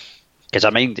I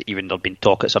mind that even there'd been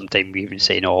talk at some time even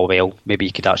saying, oh well, maybe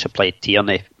he could actually play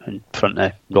Tierney in front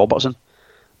of Robertson,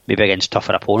 maybe against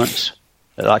tougher opponents.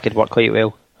 That could work quite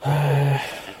well.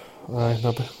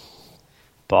 Maybe.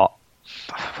 But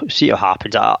see what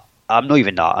happens. I'm not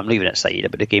even excited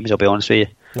about the games, I'll be honest with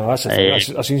you. No, that's the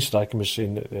thing. I seen Strachan was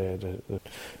saying that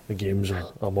the games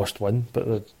are must win,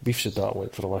 but we've said that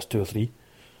for the last 2 or 3.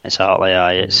 Exactly,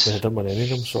 they didn't win any of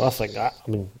them. So I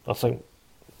think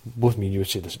both me and you would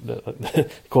say the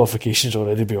qualifications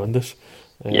already beyond us.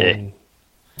 Who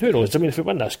knows? I mean, if we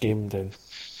win this game, then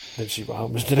see what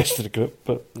happens to the rest of the group.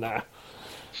 But nah,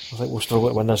 I think we'll struggle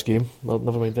to win this game. Well,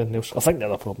 never mind anything else. I think the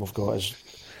other problem we've got is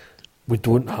we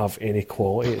don't have any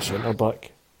quality at centre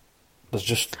back. There's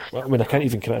just, I can't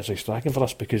even criticise Strachan for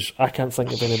this because I can't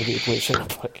think of anybody to play at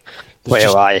centre back.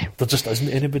 There just isn't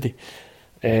anybody.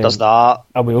 Does that?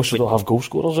 And we also don't have goal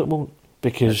scorers at the moment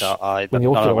because when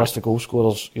you look at the list of goal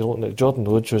scorers, you're looking at Jordan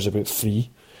Rhodes, who's about 3,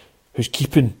 who's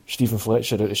keeping Stephen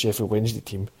Fletcher out of the Sheffield Wednesday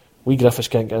team. Lee Griffiths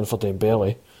can't get in for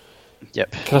Dembele.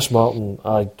 Yep. Chris Martin,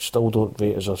 I still don't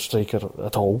rate as a striker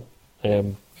at all.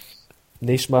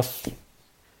 Naismith,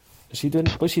 what's he doing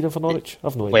for Norwich?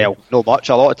 I've no idea. Well, not much.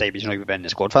 A lot of time he's not even been in the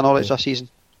squad for Norwich this season.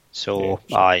 So,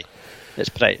 it's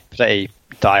pretty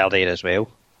dire there as well.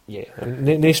 Yeah,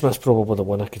 Naismith's probably the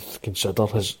one I could consider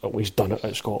has at least done it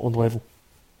at Scotland level.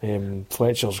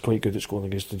 Fletcher's quite good at scoring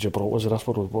against the Gibraltars of this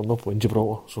world. We're not playing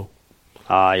Gibraltar, so.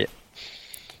 Aye.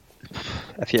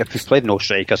 If you've played no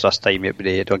strikers this time, I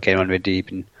don't get anyone would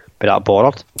even be that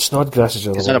bothered. Snodgrass is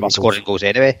the other one. It's not about scoring goals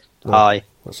anyway. No, aye.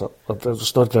 That's it.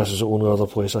 Snodgrass is the only other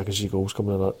place I can see goals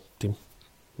coming in that team.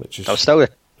 Which is still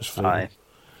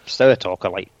the talk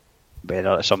of like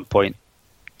better at some point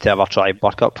to ever try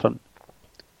Burke up front.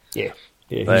 Yeah.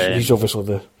 He's obviously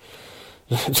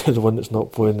the one that's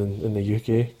not playing in the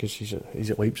UK because he's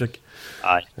at Leipzig.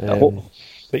 Aye.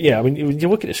 But yeah, I mean, when you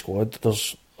look at the squad,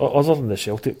 there's other than the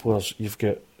Celtic players, you've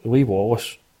got Lee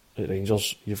Wallace at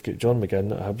Rangers, you've got John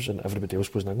McGinn at Hibs, and everybody else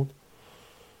plays in England.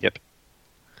 Yep.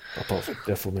 Apart from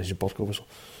the aforementioned Burke, obviously.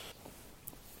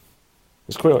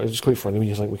 It's quite funny when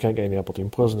you think we can't get any Aberdeen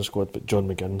players in the squad, but John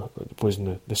McGinn plays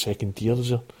in the second tier,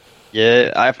 is there?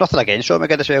 Yeah, I have nothing against John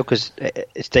McGinn as well because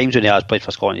it's times when he has played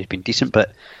for Scotland he's been decent,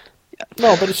 but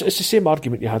no, but it's the same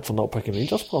argument you had for not picking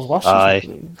Rangers players last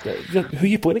season. Who are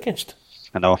you playing against?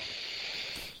 I know.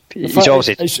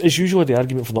 It's usually the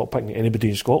argument for not picking anybody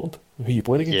in Scotland. Who are you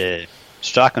playing against? Yeah,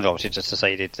 Strachan's obviously just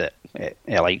decided that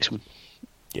he likes him.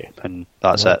 Yeah, and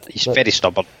that's it. He's very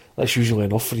stubborn. That's usually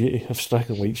enough for you. If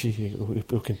Strachan likes you,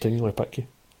 he'll continually pick you.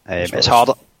 It's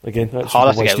harder. Again, that's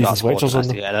harder to get Stephen that Fletcher's on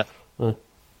there.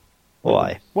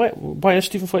 Why? Why is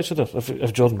Stephen Fletcher there?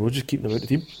 If Jordan Rhodes is keeping him out of the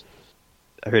team,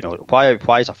 who knows? Why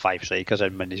is there 5 strikers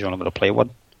and when he's only going to play one?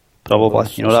 Probably,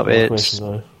 you know that way.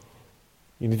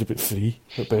 You need about 3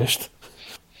 at best,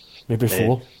 maybe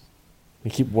 4.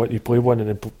 You play one and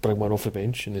then bring one off the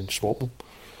bench and then swap them.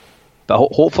 But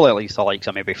hopefully at least the likes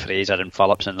of maybe Fraser and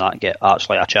Phillips and that get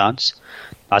actually a chance,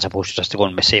 as opposed to just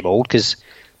going with the same old. Because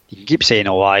you can keep saying,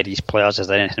 "Oh, why these players is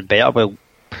there anything better?" Well,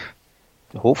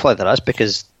 hopefully there is,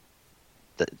 because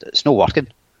it's not working,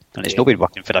 and it's not been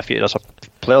working for a few. There's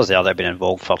players there that have been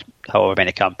involved for however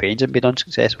many campaigns and been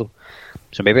unsuccessful.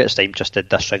 So maybe it's time just to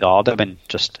disregard them and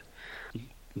just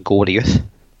go with the youth.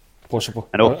 Possible.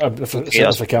 I know. If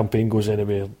the campaign goes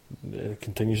anywhere,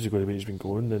 continues to go the way it's been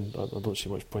going, then I don't see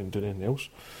much point in doing anything else.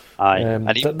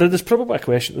 There's probably a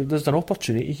question. There's an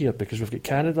opportunity here because we've got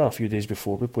Canada a few days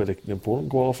before we play the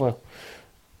important qualifier.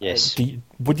 Yes.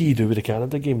 What do you do with the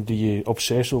Canada game? Do you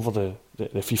obsess over the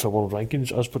FIFA World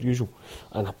Rankings as per usual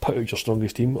and put out your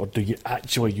strongest team, or do you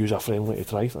actually use a friendly to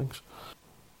try things?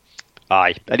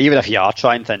 Aye, and even if you are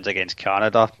trying things against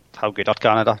Canada, how good are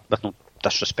Canada? With no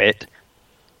disrespect,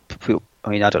 I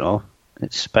mean, I don't know.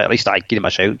 But at least I give them a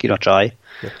shout, give them a try.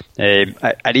 Yeah.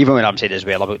 And even when I'm saying as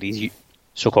well about these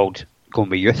so-called going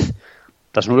with youth,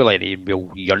 there's not really any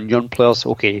real young players.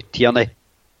 Okay, Tierney,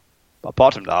 but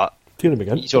apart from that, Tierney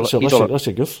McGinn, that's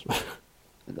a good.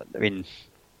 I mean,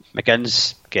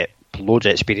 McGinn's get loads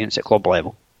of experience at club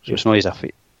level, so it's not as if.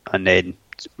 And then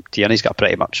Tierney's got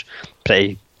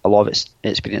a lot of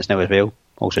experience now as well.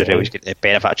 Also, as well, he's got the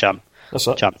benefit of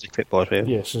Champions League football as well.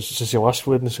 Yeah, since he last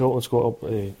played in Scotland's got up,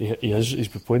 he's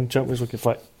been playing Champions League. In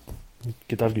fact, you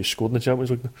could argue he scored in the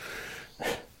Champions League.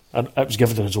 And it was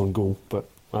given his own goal, but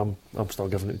I'm still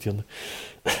giving it to Tierney.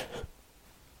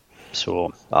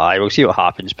 So, we'll see what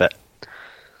happens, but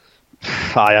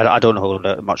I don't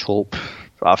hold much hope.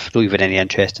 I've not even any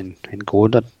interest in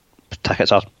going.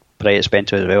 Tickets are pretty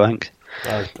expensive as well, I think.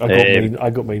 I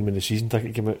got mine when the season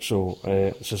ticket came out, so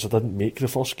since I didn't make the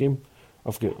first game,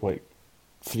 I've got like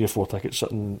 3 or 4 tickets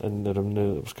sitting in the room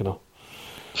now. It was kind of.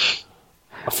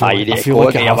 I feel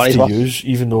like I have to use,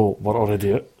 even though we're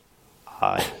already out.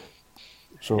 Aye.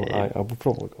 So I will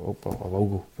probably go. I will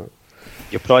go. But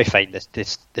you'll probably find this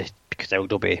because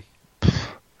it'll be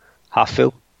half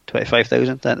full,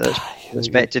 25,000.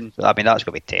 Expecting. I mean, that's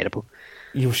going to be terrible.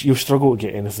 You'll struggle to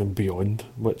get anything beyond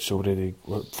what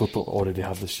football already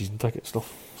have the season ticket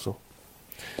stuff. So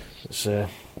it's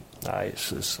I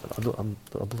don't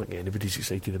think anybody's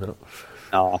excited about it.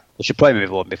 No, we should probably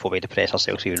move on before we depress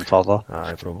ourselves even further.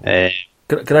 Aye, probably.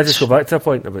 Can I just go back to a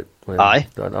point about I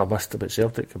missed about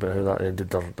Celtic, about how that ended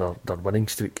their winning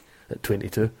streak at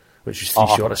 22, which was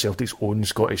 3 short of Celtic's own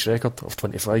Scottish record of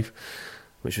 25,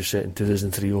 which was set in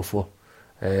 2003-04.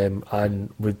 And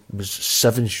was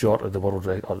 7 short of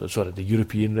the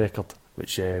European record,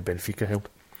 which Benfica held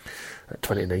at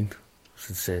 29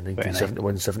 since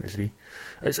 1971-73.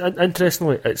 It's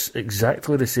interestingly, it's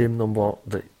exactly the same number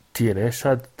that TNS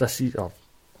had this season, or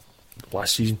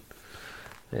last season,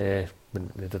 when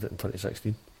they did it in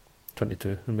 2016,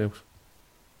 22 in Wales.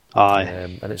 Aye.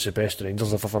 And it's the best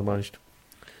Rangers have ever managed,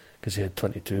 because they had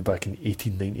 22 back in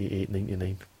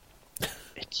 1898-99.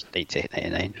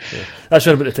 98-99. Yeah. That's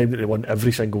around about the time that they won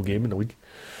every single game in the league.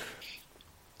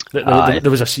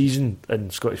 There was a season in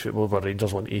Scottish football where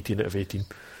Rangers won 18 out of 18,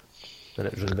 and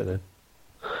it was around about then.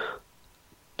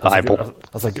 I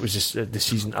think it was just the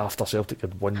season after Celtic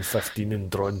had won 15 and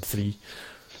drawn 3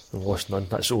 and lost none.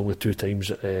 That's the only 2 times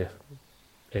that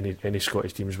any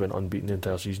Scottish teams went unbeaten the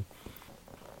entire season.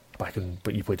 But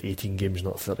you played 18 games,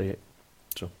 not 38.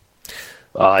 So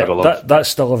that's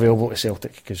still available to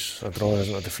Celtic, because a draw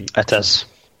isn't a defeat. It is.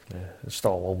 Yeah, it's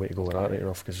still a long way to go with that, right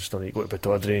enough, because you still need to go to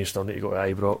Pittodrie, you still need to go to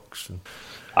Ibrox.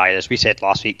 As we said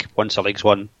last week, once the league's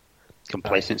won,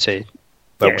 complacency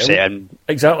will set in.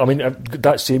 Exactly. I mean,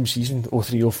 that same season,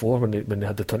 03-04, when they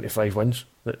had the 25 wins,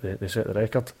 that they set the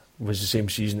record, was the same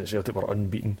season that Celtic were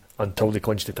unbeaten until they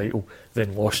clinched the title,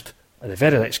 then lost in the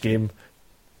very next game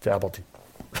to Aberdeen.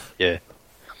 Yeah.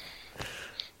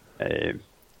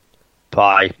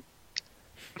 But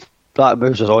that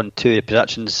moves us on to the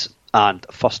predictions, and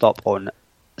first up on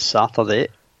Saturday,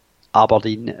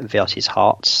 Aberdeen versus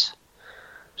Hearts.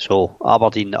 So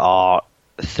Aberdeen are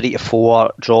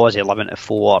 3-4, draws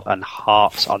 11-4, and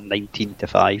Hearts are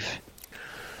 19-5.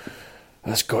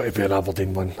 That's got to be an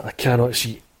Aberdeen one. I cannot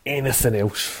see anything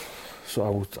else.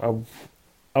 So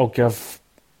I'll give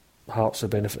Hearts the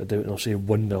benefit of the doubt, and I'll say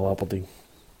 1-0 Aberdeen.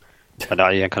 Kind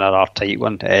of our tight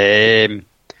one.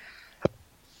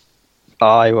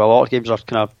 A lot of games are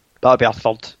that'll be our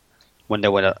third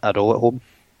 1-0 win a row at home.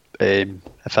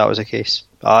 If that was the case,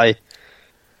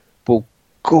 we'll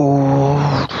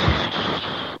go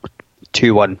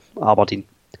 2-1 Aberdeen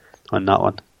on that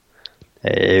one.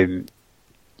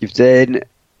 You've then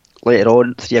later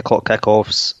on 3:00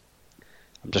 kickoffs.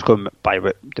 I'm just going by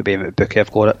the way the book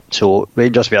I've got it. So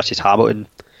Rangers versus Hamilton.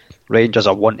 Rangers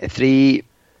are 1-3.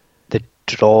 The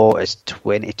draw is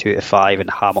 22-5, and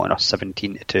Hamilton are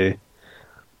 17-2.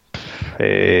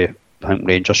 I think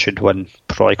Rangers should win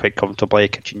probably quite comfortably.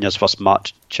 Coutinho's first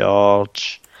match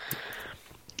charge.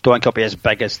 Don't think it'll be as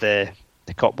big as the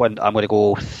cup win. I'm going to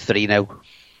go 3-0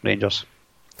 Rangers.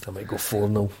 I might go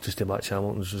 4-0 just to match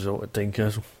Hamilton's result at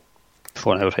Tynecastle.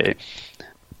 4-0, right.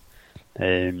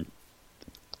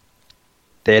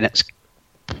 Then it's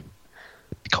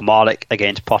Kilmarnock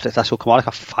against Partick Thistle. Kilmarnock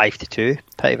are 5-2,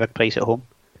 pretty big price at home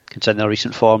considering their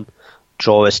recent form.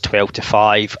 Draw is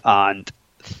 12-5 and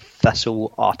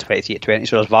Thistle are 23-20,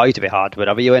 so there's value to be had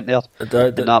wherever you went there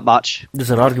in that match. There's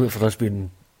an argument for this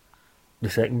being the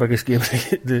second biggest game of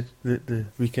the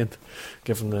weekend,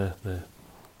 given the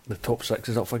top six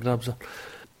is up for grabs there.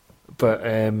 But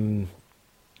I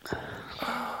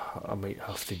might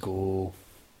have to go.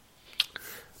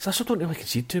 Thistle don't really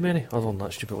concede too many, other than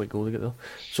that stupid late goal they get there.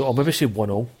 So I'll maybe say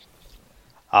 1-0.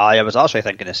 I was actually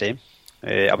thinking the same.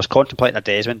 I was contemplating a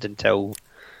Desmond until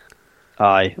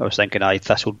I was thinking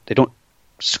Thistle, they don't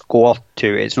score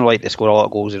too. It's not like they score a lot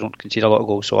of goals, they don't concede a lot of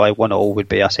goals, so 1-0 would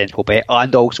be a sensible bet.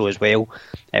 And also as well,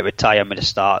 it would tie in with the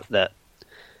start that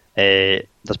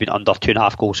there's been under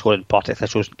 2.5 goals scored in Partick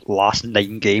Thistle's last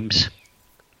 9 games.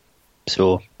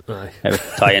 So Aye.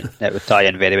 it would tie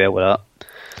in very well with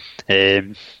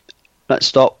that. Let's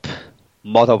stop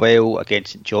Motherwell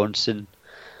against St Johnstone.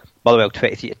 Motherwell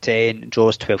 23-10,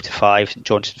 draws 12-5, St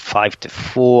Johnstone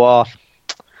 5-4.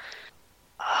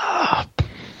 I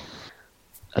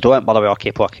don't think Motherwell are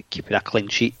capable of keeping a clean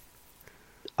sheet.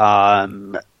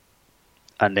 And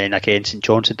then again, St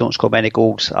Johnstone don't score many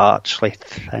goals. I actually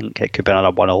think it could be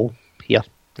another 1-0 here.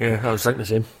 Yeah, I was thinking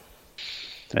the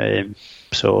same.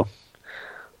 So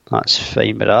that's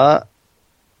fine with that.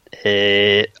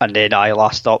 And then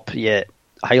last up,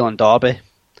 Highland Derby.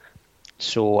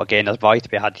 So again, there's value to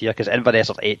be had here because Inverness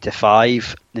are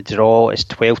 8-5, the draw is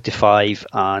 12-5,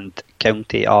 and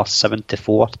County are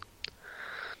 7-4.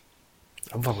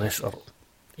 Inverness are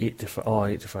 8-5. Oh,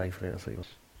 8-5, right.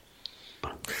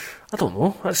 I don't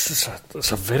know.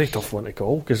 That's a very tough one to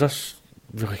call because this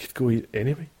really could go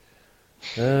anyway.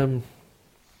 I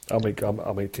might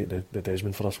take the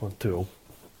Desmond for this one 2-0.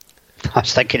 I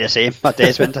was thinking the same. A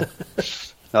Desmond.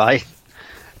 Aye.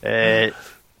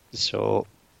 So.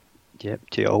 Yep,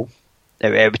 2-0.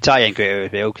 It would tie in great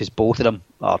as well because both of them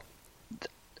are.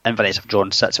 Inverness have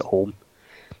drawn 6 at home.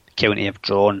 County have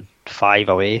drawn 5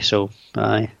 away. So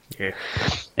aye. Yeah.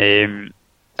 And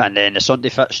then the Sunday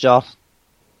fixture.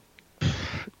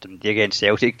 Dundee against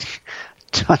Celtic.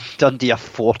 Dundee are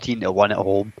 14-1 at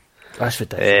home. That's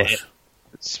ridiculous.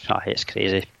 It's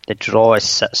crazy. The draw is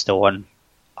 6-1,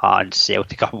 and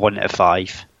Celtic are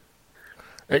 1-5.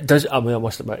 It does. I mean, I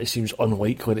must admit, it seems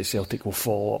unlikely that Celtic will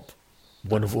follow up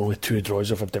one of only 2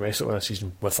 draws of a domestic this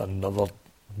season with another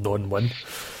non-win.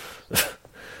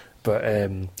 But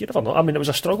you never know. I mean, it was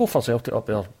a struggle for Celtic up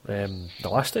there the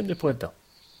last time they played there.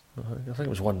 I think it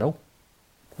was 1-0,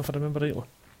 if I remember rightly.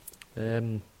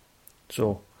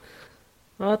 So,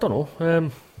 I don't know.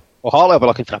 Well, Hartley will be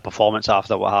looking for a performance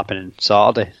after what happened on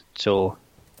Saturday. So,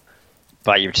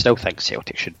 but you would still think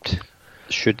Celtic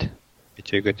should be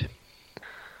too good.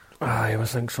 I would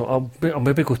think so. I'll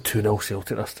maybe go 2-0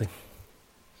 Celtic this time.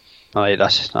 I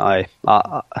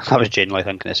was genuinely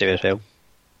thinking the same as well.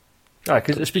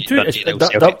 Because it's been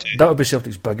that would be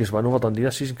Celtic's biggest win over Dundee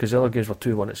this season because the other games were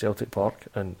 2-1 at Celtic Park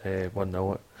and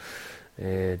 1-0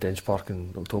 at Dens Park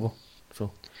in October.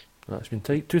 So that's been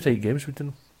tight. 2 tight games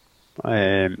between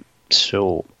them.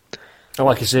 So, and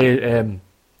like I say,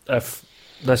 if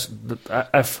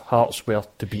Hearts were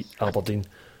to beat Aberdeen,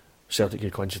 Celtic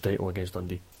could clinch the title against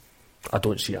Dundee. I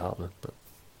don't see it happening, but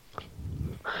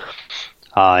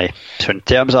aye. So in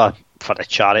terms of for the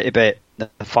charity bet, the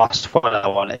first one I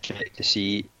wanted to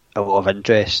see a lot of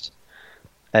interest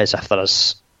is if there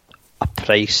is a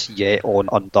price yet on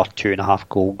under 2.5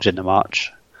 goals in the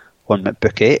match on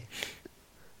McBook 8.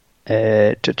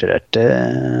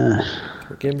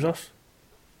 What game's this?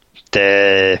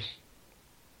 The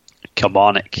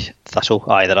Kilmarnock Thistle.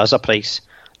 Aye, there is a price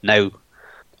now.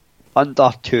 Under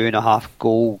 2.5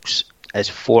 goals is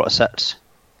 4-6.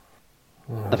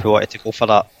 If we wanted to go for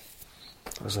that,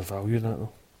 there's a value in that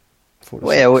though.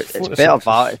 Well, it's better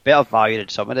value than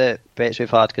some of the bets we've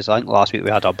had because I think last week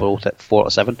we had our Bolt at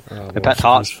 4-7. We picked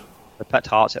Hearts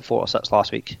at 4-6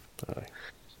 last week. Aye.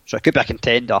 So it could be a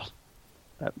contender.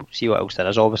 We'll see what else there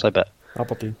is, obviously, but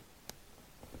Aberdeen.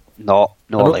 No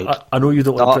allowed. I know you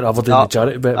don't want to put Aberdeen in the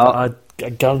charity bet, but I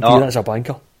guarantee that's a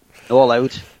banker. No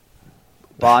allowed.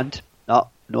 Banned. No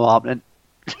happening.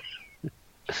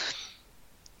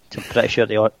 I'm pretty sure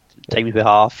the times we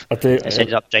have, it's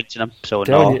ended up jinxing them. So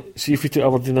no. You, see if you took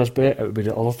Aberdeen as bet, it would be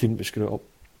the other team to screw it up.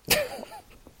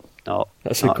 No.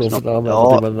 That's how confident I am that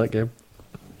Aberdeen win that game.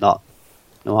 No.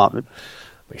 No happening.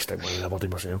 Might stick with Aberdeen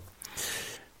myself.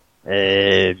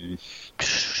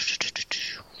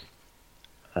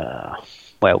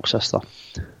 What else is there?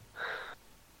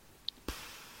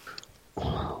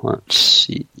 Let's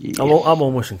see. I'm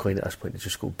almost inclined at this point to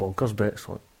just go bonkers bets.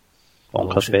 Like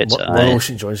Bonkers bets. Motherwell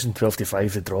St Johnstone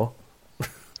 12-5 the draw.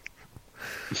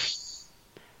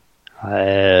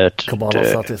 Commander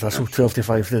 30 Thistle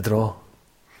 12-5 the draw.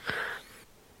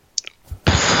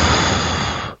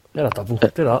 Yeah, a double. Do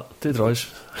that. 2 draws.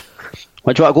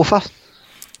 What do you want to go for?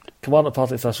 Commander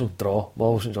Party Thistle draw.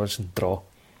 Motherwell St Johnstone draw.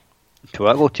 Do you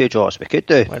want to go 2 draws? We could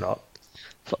do. Why not?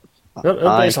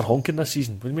 Everybody's are honking this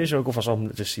season. We may as well go for something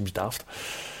that just seems daft.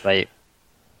 Right.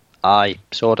 Aye,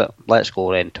 so let's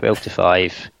go then.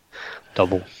 12-5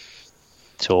 double.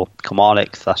 So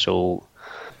Kilmarnock, Thistle,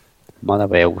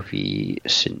 Motherwell v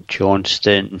St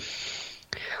Johnstone.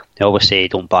 They always say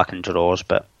don't back in draws,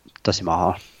 but it doesn't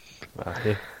matter.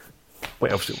 Hey.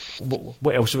 What else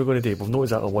are we going to do? We've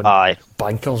noticed that one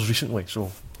bankers recently,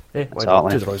 so why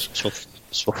not? 2 draws.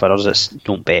 So for us, it's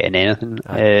don't bet in anything.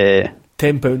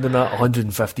 £10 on that,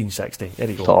 115.60. There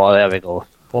you go. Oh, there we go.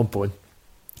 £1.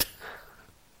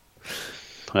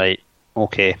 Right,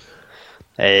 okay.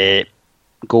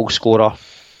 Goal scorer.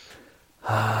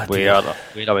 Where are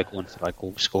we going for a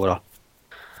goal scorer?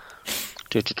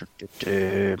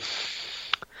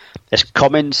 Is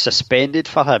Cummins suspended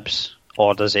for Hibs,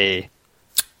 or does he?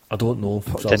 I don't know.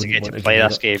 Does he get to play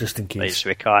this game? Just in case. Right, so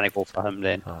we can't go for him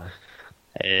then.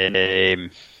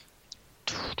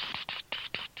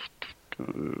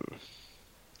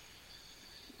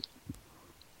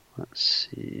 Let's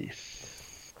see.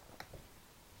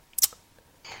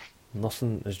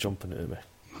 Nothing is jumping out of me.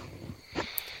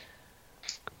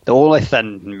 The only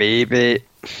thing maybe,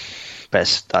 but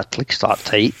it's that like start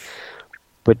tight,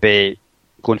 would be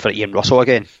going for Ian Russell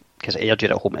again, because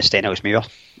Airdrie at home at Stenhousemuir.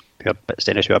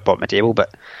 Stenhousemuir bottom of the table,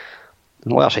 but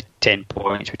there's only actually 10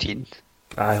 points between.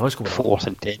 Aye, let's go with 4th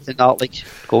and 10th in that league.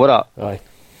 Go with that. Aye.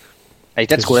 He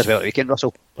did score as well at the weekend,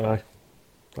 Russell. Aye,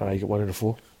 you got 1 out of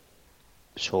 4.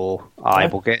 So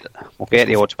we'll get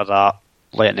the odds for that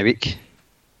late in the week.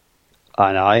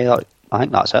 And I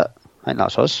think that's it. I think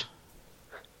that's us.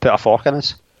 Put a fork in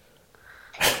us.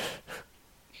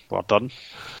 We're done.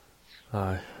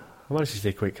 Aye, I managed to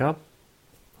stay quite calm.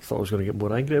 I thought I was going to get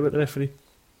more angry about the referee.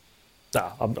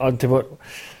 I'm to what.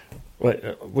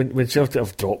 When Celtic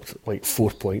have dropped like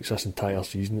 4 points this entire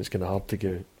season, it's kind of hard to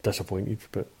get disappointed.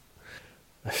 But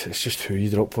it's just who you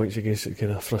drop points against that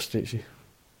kind of frustrates you,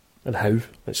 and how.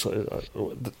 It's like,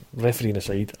 refereeing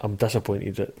aside, I'm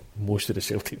disappointed that most of the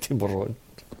Celtic team were on.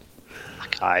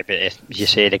 Aye, but as you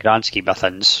say, the grand scheme of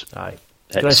things. Aye,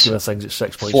 the grand scheme of things, it's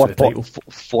 6 points for the title.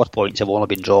 4 points have only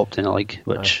been dropped in the league,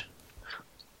 which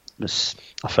is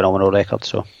a phenomenal record.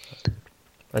 So.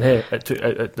 And hey,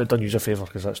 it done you a favour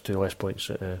because that's 2 less points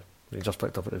that Rangers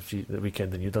picked up at the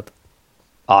weekend than you did.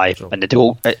 Aye, so. And the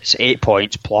goal, it's 8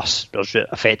 points plus there's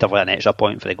effectively an extra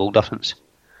point for the goal difference.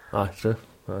 Aye, true.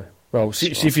 Aye. Well,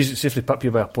 see if they pip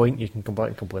you by a point, you can come back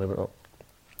and complain about it.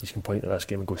 You can point at this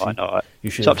game and go, see, you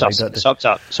should have tried that. It's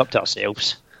up to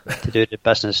ourselves to do the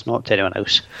business, not to anyone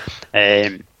else.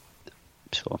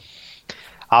 So,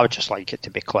 I would just like it to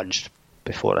be clinched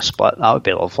before a split. That would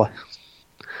be lovely.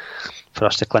 For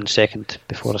us to clinch second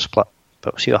before a split,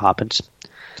 but we'll see what happens.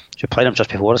 Should play them just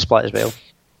before a split as well.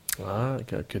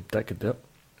 That could do it.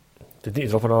 Did need to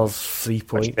drop another 3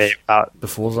 points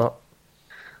before that,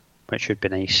 which would be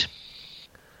nice.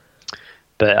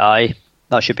 But aye,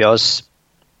 that should be us.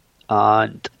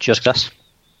 And cheers, Chris.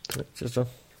 Cheers, John.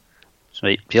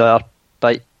 Sweet. See you later.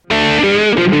 Bye.